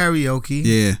hop karaoke.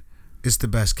 Yeah. It's the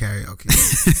best karaoke.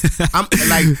 I'm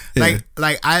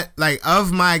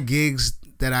of my gigs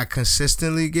that I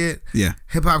consistently get. Yeah.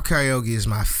 Hip hop karaoke is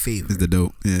my favorite. It's the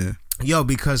dope. Yeah. Yo,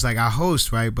 because like I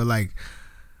host, right? But like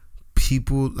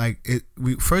people like it.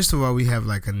 First of all, we have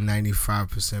like a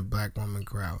 95% black woman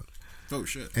crowd. Oh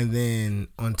shit. And then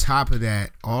on top of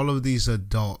that, all of these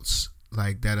adults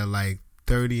like that are like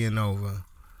 30 and over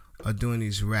are doing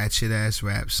these ratchet ass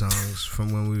rap songs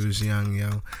from when we was young,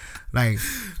 yo. Like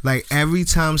every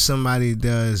time somebody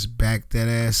does Back That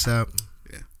Ass Up,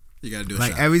 yeah, you gotta do it.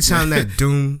 Like every time that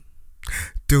doom,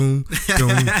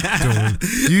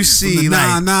 you see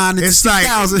it's like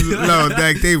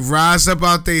like they rise up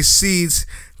out their seats.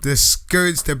 The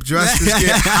skirts, the dresses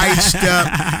get hyped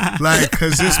up, like,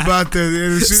 cause it's about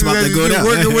to go down.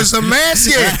 Working with some mass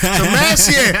here,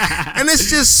 and it's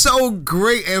just so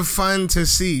great and fun to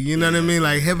see. You know what I mean?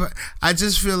 Like I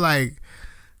just feel like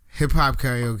hip hop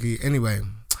karaoke. Anyway,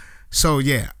 so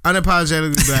yeah,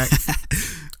 unapologetically black,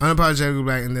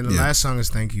 and then the last song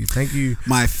is Thank You.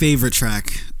 My favorite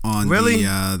track on the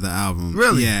album.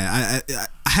 Really? Yeah,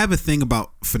 I have a thing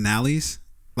about finales.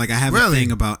 Like I have a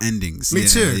thing about endings. Me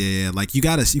too. Yeah. Like you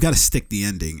gotta stick the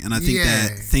ending, and I think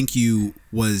that Thank You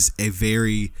was a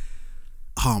very,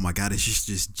 oh my god, it's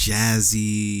just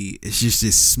jazzy. It's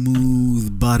just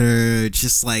smooth butter.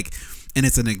 Just like, and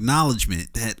it's an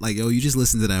acknowledgement that like, yo, you just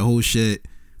listen to that whole shit.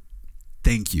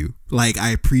 Thank you. Like I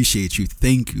appreciate you.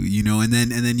 Thank you. You know, and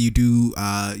then you do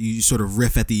you sort of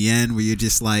riff at the end where you're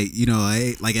just like, you know,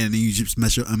 like, and then you just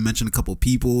mention a couple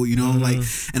people. You know, like,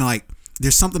 and like.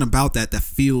 There's something about that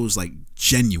feels like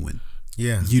genuine.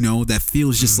 Yeah. You know, that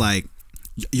feels just like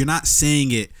you're not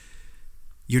saying it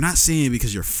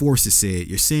because you're forced to say it.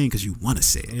 You're saying because you want to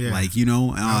say it. Yeah. Like, you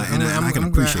know, and I can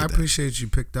appreciate that. I appreciate you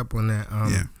picked up on that.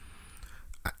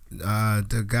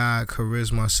 The guy,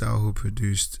 Chariz Marcel, who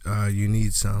produced You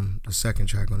Need Some, the second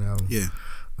track on the album. Yeah.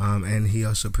 And he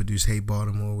also produced Hey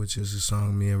Baltimore, which is a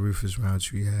song me and Rufus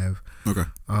Roundtree have. Okay.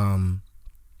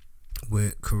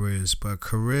 With Chariz. But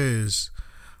Chariz,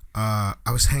 I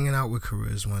was hanging out with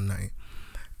Kariz one night,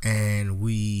 and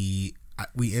we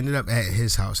ended up at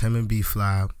his house. Him and B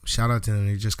Fly. Shout out to them.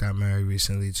 They just got married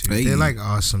recently too. Hey. They're like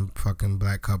awesome fucking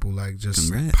black couple. Like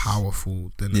just Congrats.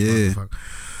 Powerful than the motherfucker.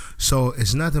 So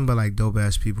it's nothing but like dope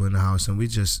ass people in the house, and we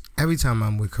just every time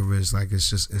I'm with Kariz, like it's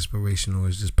just inspirational.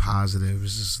 It's just positive.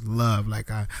 It's just love.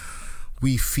 Like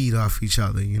we feed off each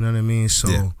other. You know what I mean?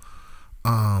 So,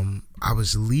 I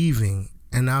was leaving,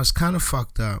 and I was kind of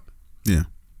fucked up. Yeah.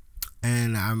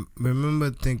 And I remember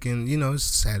thinking, you know, it's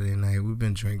Saturday night. We've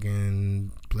been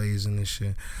drinking, blazing and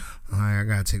shit. I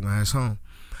gotta take my ass home.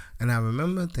 And I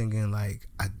remember thinking, like,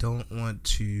 I don't want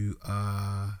to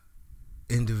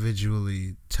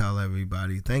individually tell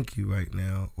everybody thank you right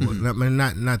now. Or,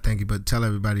 not thank you, but tell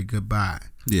everybody goodbye.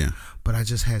 Yeah. But I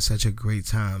just had such a great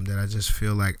time that I just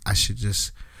feel like I should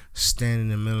just stand in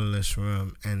the middle of this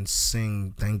room and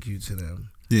sing thank you to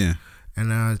them. Yeah.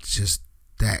 And I just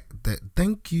that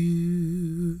thank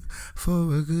you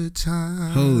for a good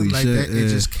time. Holy like shit. That, it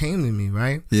just came to me,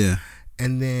 right? Yeah.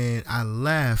 And then I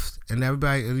left, and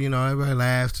everybody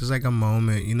laughed. It was like a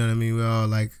moment, you know what I mean? We all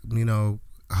like, you know,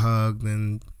 hugged,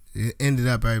 and it ended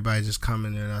up everybody just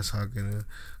coming and us hugging, and a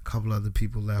couple other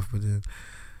people left, but then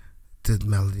the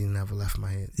melody never left my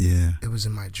head. Yeah. It was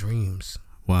in my dreams.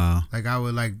 Wow. Like I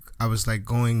was like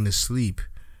going to sleep,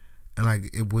 and like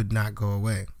it would not go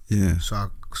away. Yeah. So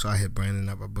I hit Brandon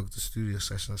up. I booked the studio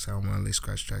session. I said I want to lay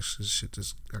scratch tracks. This shit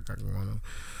just got going on.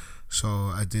 So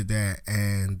I did that,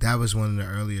 and that was one of the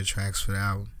earlier tracks for the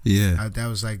album. Yeah. That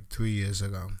was like 3 years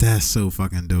ago. That's so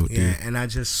fucking dope, dude. Yeah, and I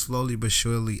just slowly but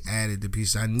surely added the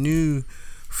piece. I knew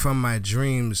from my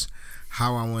dreams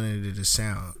how I wanted it to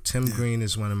sound. Tim Green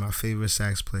is one of my favorite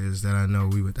sax players that I know.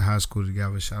 We went to high school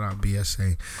together. Shout out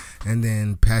BSA. And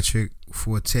then Patrick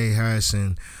Forte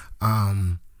Harrison.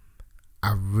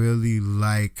 I really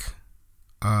like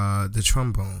the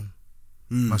trombone.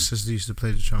 My sister used to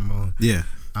play the trombone. Yeah.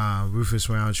 Rufus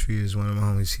Roundtree is one of my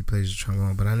homies. He plays the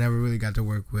trombone, but I never really got to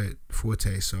work with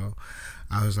Forte. So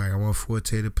I was like, I want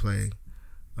Forte to play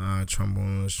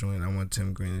trombone on this joint. I want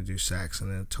Tim Green to do sax,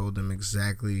 and I told them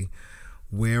exactly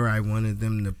where I wanted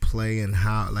them to play and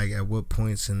how, like at what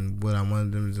points and what I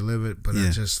wanted them to deliver it. But I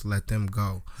just let them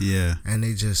go. Yeah. And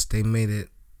they made it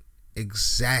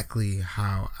exactly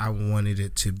how I wanted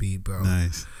it to be, bro.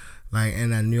 Nice. Like,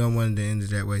 and I knew I wanted to end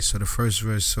it that way. So the first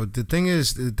verse. So the thing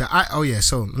is,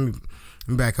 So let me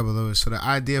back up a little bit. So the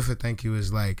idea for thank you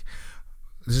is like,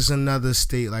 this is another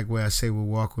state like where I say, "Well,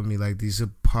 walk with me." Like these are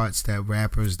parts that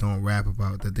rappers don't rap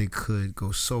about that they could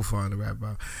go so far in the rap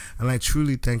about, and like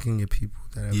truly thanking your people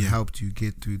that have helped you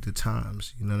get through the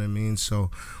times. You know what I mean?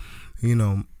 So, you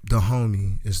know, the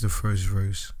homie is the first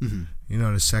verse. Mm-hmm. You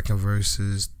know, the second verse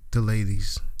is the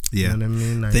ladies. Yeah. You know what I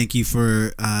mean? Like, thank you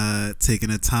for taking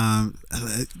the time.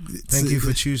 Thank you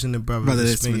for choosing the brother to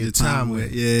spend your time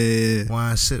with. Yeah.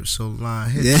 Wine sips, so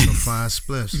line hits, so fine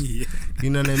spliffs. Yeah. You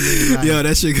know what I mean? Like, yo,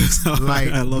 that shit goes on. Like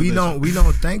I love we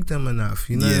don't thank them enough.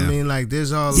 You know what I mean? Like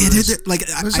there's all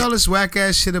this, all this whack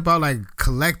ass shit about like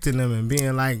collecting them and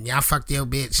being like, "Yeah, I fucked your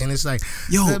bitch," and it's like,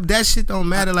 yo, that shit don't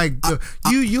matter. Like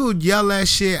you would yell that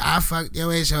shit, "I fucked your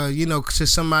bitch," or, you know, to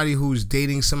somebody who's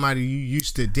dating somebody you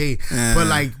used to date, but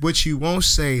like. What you won't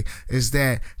say is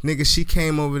that, nigga, she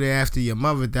came over there after your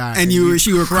mother died, and you were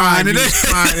crying in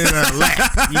her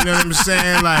lap. You know what I'm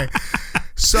saying? Like,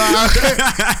 so you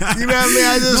know what I mean?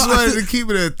 I just wanted to keep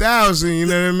it 1,000. You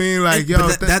know what I mean? Like, yo,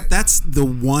 that's the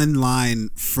one line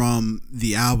from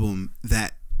the album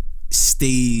that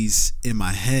stays in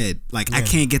my head. Like, I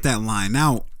can't get that line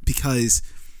out because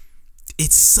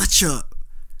it's such a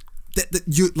that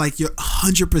you're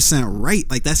 100% right.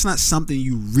 Like, that's not something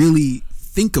you really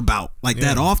think about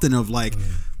that often, of like,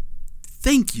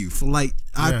 thank you for like,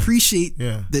 I appreciate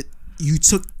that you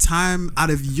took time out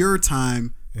of your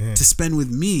time to spend with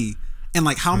me, and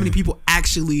like how many people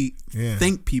actually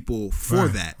thank people for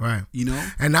that, right? You know.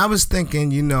 And I was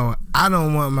thinking, you know, I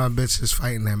don't want my bitches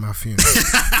fighting at my funeral.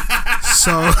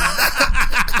 So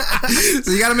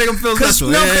you gotta make them feel special.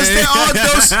 No,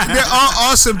 because they're all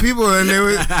awesome people, and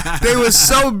they would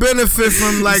so benefit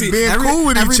from like being cool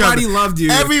with each other. Everybody loved you.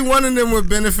 Every one of them would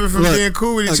benefit from being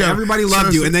cool with each other. Everybody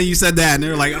loved you, and then you said that, and they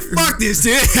were like, "Fuck this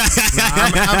shit."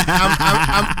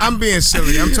 I'm being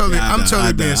silly. I'm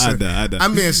totally being silly.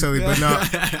 I'm being silly, but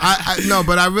no,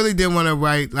 but I really did want to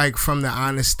write like from the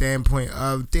honest standpoint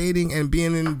of dating and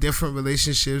being in different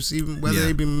relationships, even whether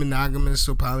they be monogamous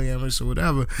or polyamorous or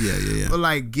whatever. Yeah. But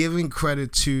like giving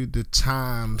credit to the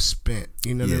time spent,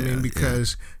 you know what I mean?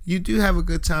 Because you do have a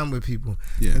good time with people.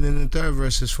 Yeah. And then the third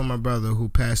verse is for my brother who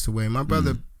passed away. My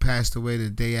brother passed away the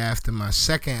day after my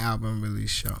second album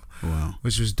release show. Wow.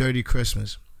 Which was Dirty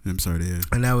Christmas. I'm sorry to hear.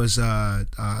 And that was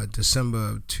December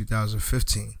of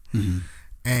 2015. Mm-hmm.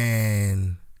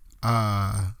 And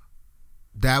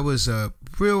that was a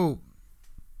real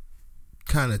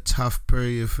kind of tough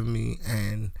period for me,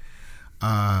 and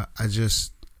I've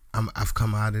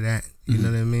come out of that, you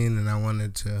know what I mean? And I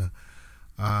wanted to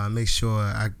make sure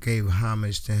I gave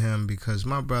homage to him, because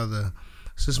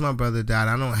since my brother died,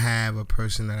 I don't have a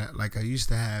person that I used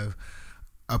to have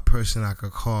a person I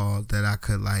could call that I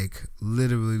could like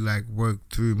literally like work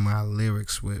through my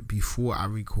lyrics with before I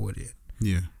recorded.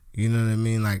 Yeah. You know what I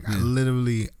mean? Like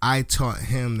I taught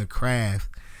him the craft,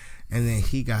 and then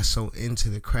he got so into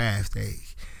the craft that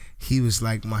he was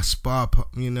like my my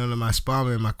spar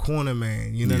man, my corner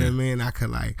man. You know what I mean? I could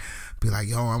like be like,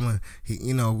 yo,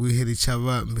 we hit each other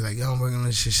up and be like, yo, I'm working on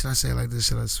this shit. Should I say it like this?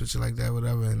 Should I switch it like that?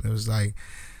 Whatever. And it was like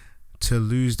to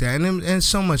lose that, and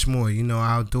so much more. You know,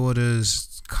 our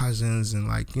daughters, cousins, and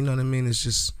like, you know what I mean? It's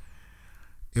just,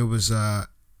 it was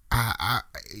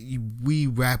we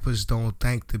rappers don't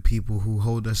thank the people who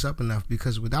hold us up enough,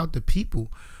 because without the people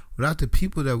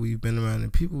that we've been around, the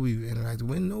people we've interacted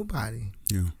with, nobody.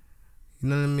 Yeah. You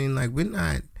know what I mean? Like,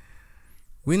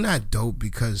 we're not dope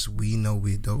because we know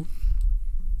we're dope.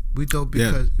 We dope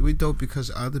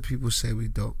because other people say we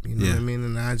dope. You know what I mean?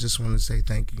 And I just want to say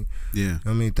thank you. Yeah. You know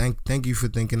what I mean? Thank you for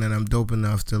thinking that I'm dope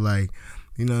enough to, like,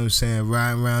 you know what I'm saying,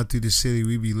 riding around through the city,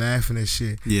 we be laughing at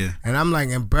shit. Yeah. And I'm like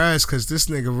embarrassed because this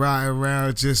nigga riding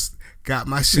around just got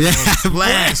my shit on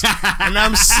blast. And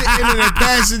I'm sitting in the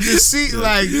passenger seat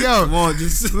like, yo, come on,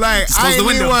 just I ain't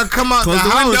even want to come out the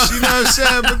house, you know what I'm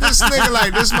saying? But this nigga,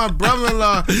 like, this my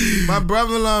brother-in-law,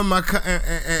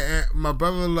 my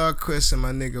brother-in-law Chris, and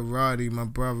my nigga Roddy, my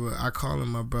brother, I call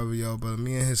him my brother, yo, but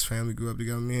me and his family grew up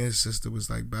together. Me and his sister was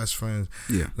like best friends.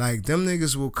 Yeah. Like, them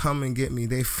niggas will come and get me.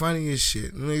 They funny as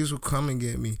shit. Them niggas will come and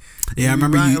get me. Yeah, I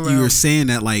remember you were saying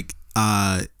that, like,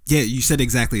 you said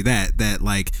exactly that,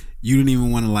 like, you didn't even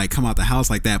want to like come out the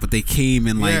house like that, but they came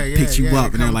and like picked you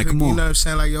up, and they're like, "Come on," you know what I'm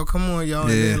saying? Like, yo, come on, yo.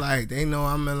 And then like they know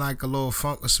I'm in like a little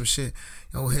funk or some shit.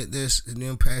 Yo, hit this, and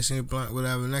then passing the blunt,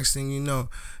 whatever. Next thing you know,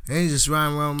 they just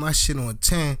riding around with my shit on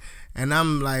 10, and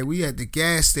I'm like, we at the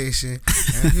gas station,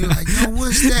 and you're like, yo,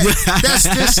 what's that? That's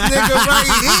this nigga right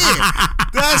here.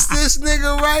 That's this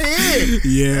nigga right here.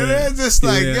 Yeah, and they're just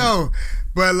like, yo,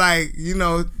 but like, you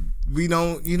know. We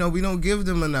don't give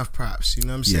them enough props, you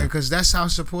know what I'm saying? Because that's our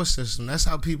support system. That's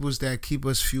how people's that keep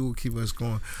us fueled, keep us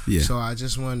going. Yeah. So I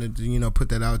just wanted to, put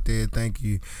that out there. Thank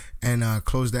you. And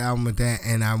close the album with that.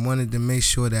 And I wanted to make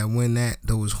sure that when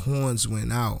those horns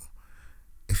went out,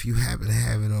 if you happen to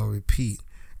have it on repeat,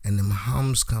 and them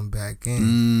hums come back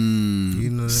in, you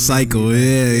know what cycle, I mean?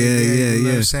 Yeah. You know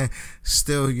what I'm saying?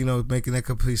 Still, making that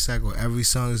complete cycle. Every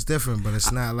song is different, but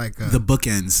it's not like the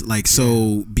bookends. Like,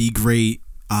 so Be Great.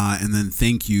 And then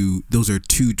Thank You. Those are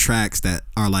two tracks that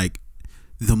are like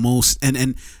the most,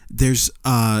 and there's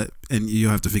and you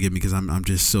have to forgive me because I'm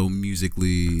just so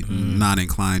musically not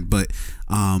inclined, but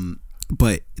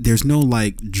there's no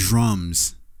like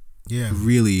drums,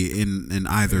 really in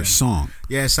either song.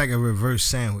 Yeah, it's like a reverse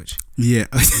sandwich. Yeah, you know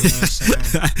what I'm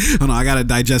saying? Hold on, I gotta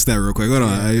digest that real quick. Hold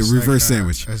on, a reverse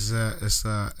sandwich.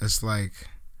 It's like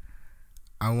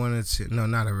I wanted to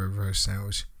not a reverse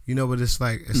sandwich, but it's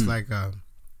like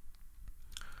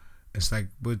it's like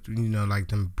what like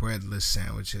them breadless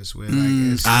sandwiches where like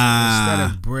instead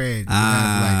of bread you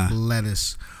have like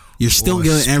lettuce. You're still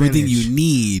getting everything you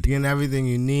need. You're getting everything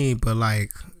you need, but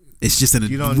like it's just in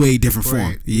a way different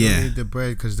form. You don't need the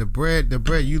bread because the bread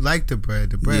you like the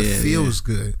bread. The bread feels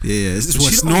good. Yeah, it's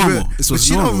what's normal. But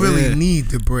you don't really need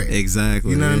the bread.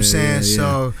 Exactly. You know what I'm saying?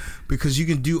 So because you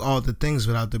can do all the things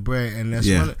without the bread, and that's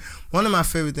one of my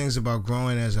favorite things about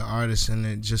growing as an artist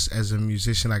and just as a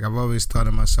musician. Like, I've always thought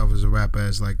of myself as a rapper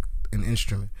as like an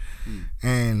instrument,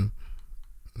 and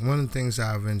one of the things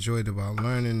I've enjoyed about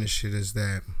learning this shit is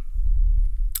that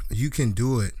you can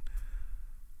do it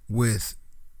with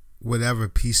whatever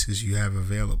pieces you have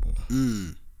available.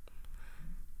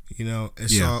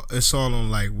 It's all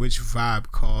on like which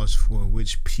vibe calls for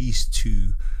which piece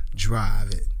to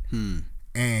drive it.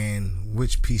 And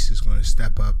which piece is going to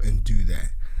step up and do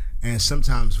that. And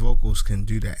sometimes vocals can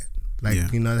do that.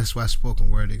 Like, that's why spoken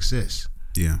word exists.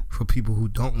 Yeah. For people who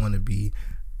don't want to be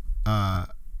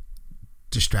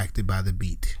distracted by the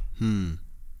beat.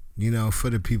 For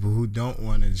the people who don't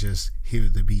want to just hear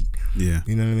the beat. Yeah.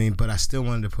 You know what I mean? But I still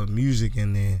wanted to put music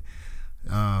in there.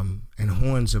 And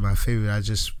horns are my favorite.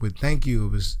 With Thank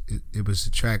You, it was a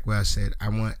track where I said, I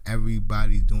want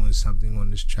everybody doing something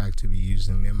on this track to be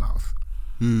using their mouth.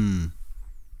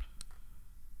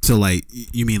 So like,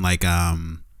 you mean like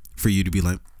for you to be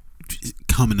like,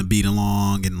 humming the beat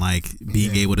along and like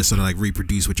being able to sort of like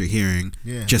reproduce what you're hearing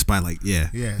just by like so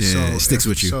it sticks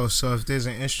with you. So if there's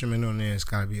an instrument on there, it's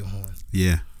gotta be a horn.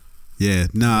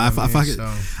 No,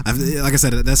 like I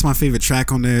said, that's my favorite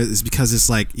track on there, is because it's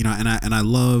like, you know, and I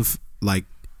love, like,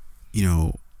 you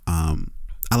know,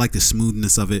 I like the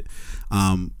smoothness of it,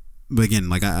 but again,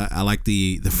 like I like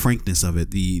the frankness of it,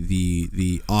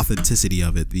 the authenticity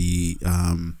of it, the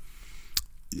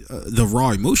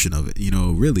raw emotion of it, you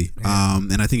know, really.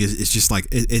 And I think it's just like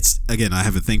it's again, I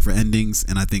have a thing for endings,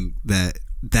 and I think that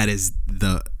is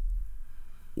the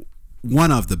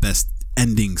one of the best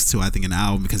endings to, I think, an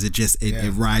album, because it just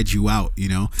it rides you out, you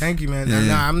know. Thank you, man.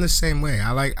 No, I'm the same way.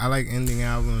 I like ending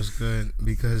albums good,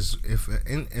 because if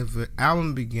an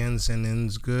album begins and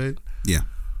ends good,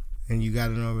 and you got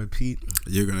it on repeat,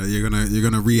 you're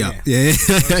gonna re-up.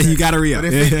 You gotta re-up.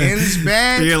 But if it ends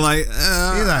bad, you're like,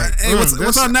 hey,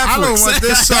 what's on Netflix? I don't want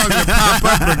this song to pop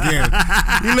up again.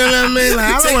 You know what I mean?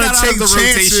 Like, I don't want to take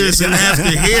chances and have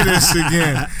to hear this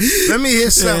again. Let me hear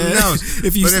something else.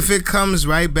 But if it comes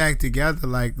right back together,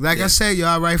 like I said, yo,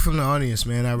 I write from the audience,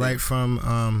 man. I write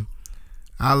from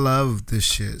I love this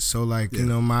shit. So, like, you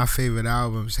know, my favorite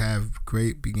albums have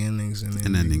great beginnings and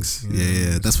endings. You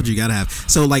know? That's what you gotta have.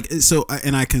 So, like,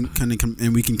 and I can kind of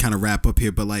and we can kind of wrap up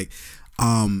here, but like,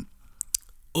 one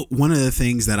of the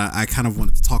things that I kind of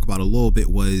wanted to talk about a little bit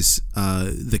was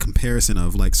the comparison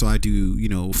of, like, so I do, you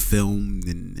know, film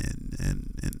and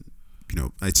you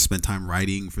know, I spend time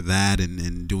writing for that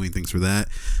and doing things for that,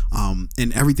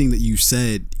 and everything that you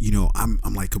said, you know, I'm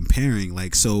like comparing,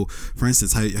 like, so for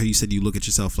instance, how you said you look at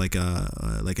yourself like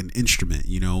an instrument,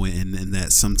 you know, and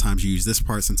that sometimes you use this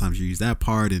part, sometimes you use that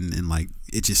part, and like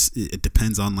it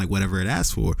depends on like whatever it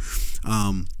asks for,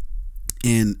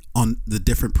 and on the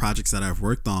different projects that I've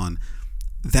worked on,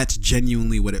 that's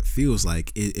genuinely what it feels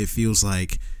like. It feels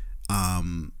like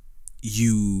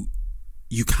you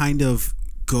kind of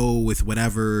go with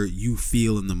whatever you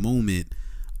feel in the moment,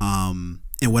 and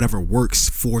whatever works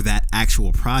for that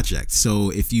actual project. So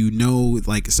if you know,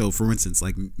 like, so for instance,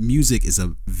 like, music is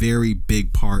a very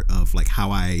big part of like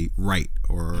how I write,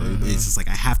 or it's just like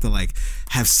I have to like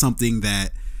have something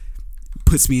that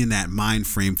puts me in that mind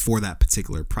frame for that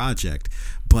particular project.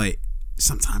 But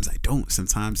sometimes I don't.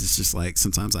 Sometimes it's just like,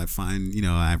 sometimes I find, you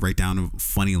know, I write down a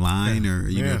funny line or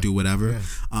you know, do whatever.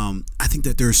 I think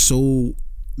that there's so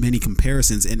many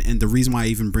comparisons, and the reason why I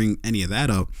even bring any of that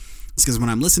up is because when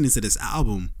I'm listening to this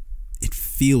album, it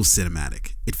feels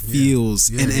cinematic. It feels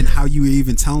and how you were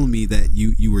even telling me that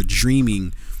you were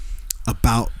dreaming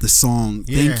about the song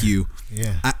Thank You.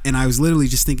 And I was literally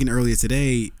just thinking earlier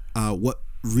today, what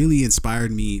really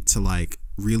inspired me to like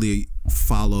really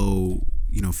follow,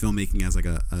 you know, filmmaking as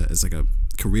like a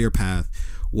career path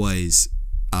was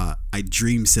I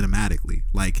dream cinematically.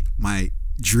 Like, my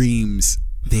dreams,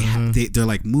 they're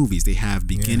like movies. They have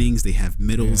beginnings, they have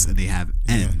middles, and they have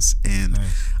ends. And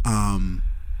and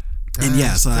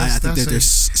so I think that there's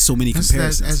so many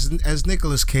comparisons. As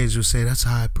Nicolas Cage would say, that's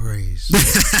high praise.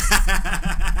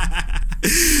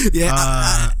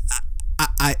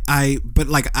 But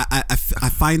like I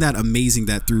find that amazing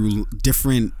that through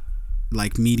different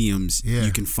like mediums,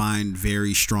 you can find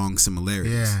very strong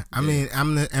similarities. I mean,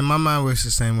 and my mind works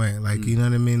the same way. Like, you know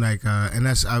what I mean? Like, and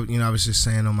that's, you know, I was just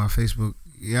saying on my Facebook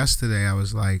yesterday, I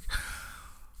was like,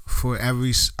 for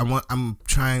every, I'm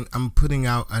putting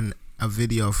out a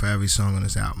video for every song on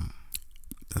this album.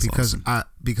 That's awesome.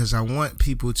 Because I want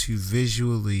people to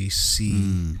visually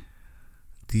see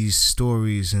these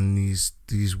stories and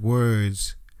these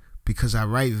words, because I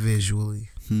write visually.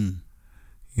 You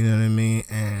know what I mean?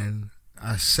 And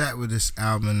I sat with this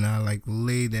album and I like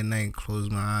laid that night and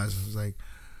closed my eyes and was like,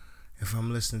 if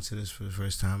I'm listening to this for the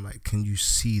first time, like, can you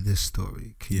see this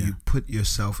story? Can you put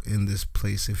yourself in this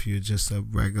place if you're just a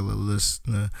regular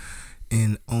listener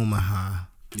in Omaha?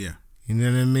 You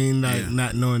know what I mean? Like,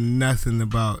 not knowing nothing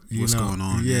about, what's going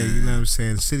on. You know what I'm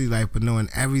saying? City life, but knowing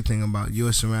everything about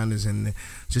your surroundings and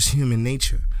just human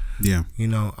nature. You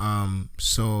know,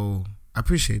 so I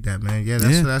appreciate that, man.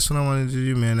 That's what I wanted to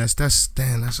do, man. That's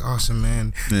awesome,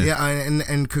 man.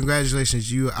 And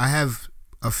congratulations. I have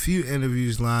a few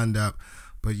interviews lined up,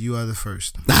 but you are the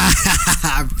first.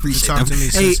 I appreciate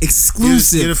it. Hey,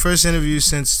 exclusive. You're the first interview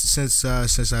since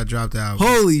I dropped the album.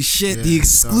 Holy shit, the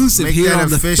exclusive here on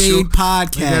the Fade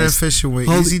Podcast. Make that official. When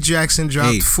EZE Jackson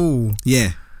dropped Fool.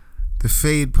 The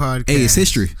Fade Podcast. Hey, it's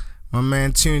history. My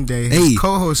man Tunde, his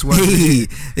co-host was here.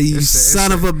 You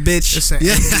son of a bitch. It's an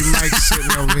empty mic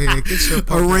sitting over here. Get your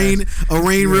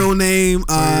Rain real name.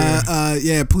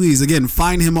 Yeah, please, again,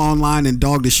 find him online and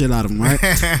dog the shit out of him, right?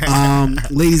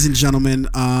 Ladies and gentlemen,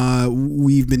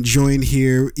 we've been joined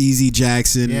here. EZE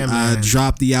Jackson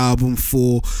dropped the album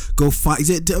Fool. Go find.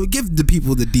 Give the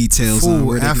people the details.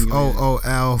 Fool,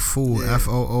 F-O-O-L, Fool,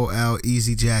 F-O-O-L,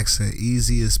 EZE Jackson. EZE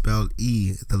is spelled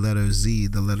E, the letter Z,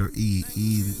 the letter E,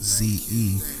 EZE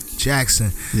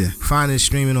Jackson. Yeah. Find it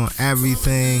streaming on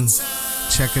everything.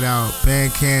 Check it out.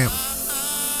 Bandcamp,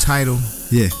 Tidal.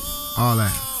 Yeah. All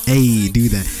that. Hey, do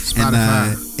that.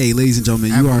 Spotify. And hey, ladies and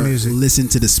gentlemen, Apple you are Music. listening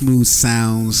to the smooth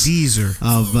sounds Deezer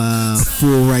of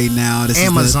Fool right now. This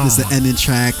Amazon. Is the ending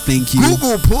track. Thank you.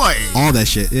 Google Play. All that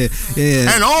shit.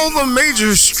 Yeah. And all the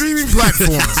major streaming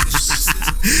platforms.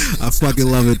 I fucking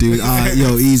love it, dude.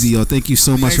 Yo, EZE, thank you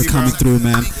so much for coming through,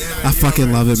 man. I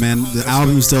fucking love it, man. The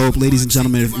album's dope. Ladies and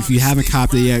gentlemen, if you haven't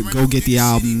copped it yet, go get the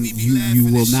album. You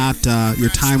will not, your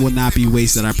time will not be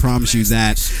wasted. I promise you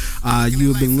that.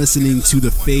 You have been listening to the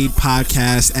Fade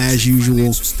podcast as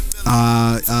usual.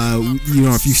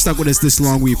 If you stuck with us this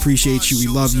long, we appreciate you. We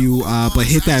love you. But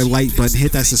hit that like button,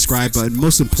 hit that subscribe button.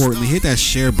 Most importantly, hit that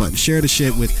share button. Share the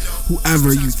shit with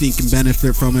whoever you think can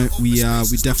benefit from it. We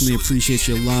definitely appreciate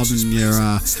your love and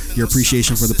your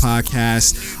appreciation for the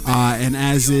podcast. And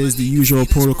as is the usual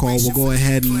protocol, we'll go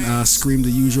ahead and scream the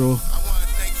usual.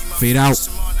 Fade out.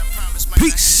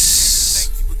 Peace.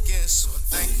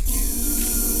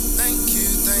 Thank you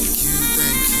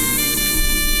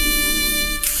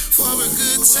for a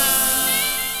good time.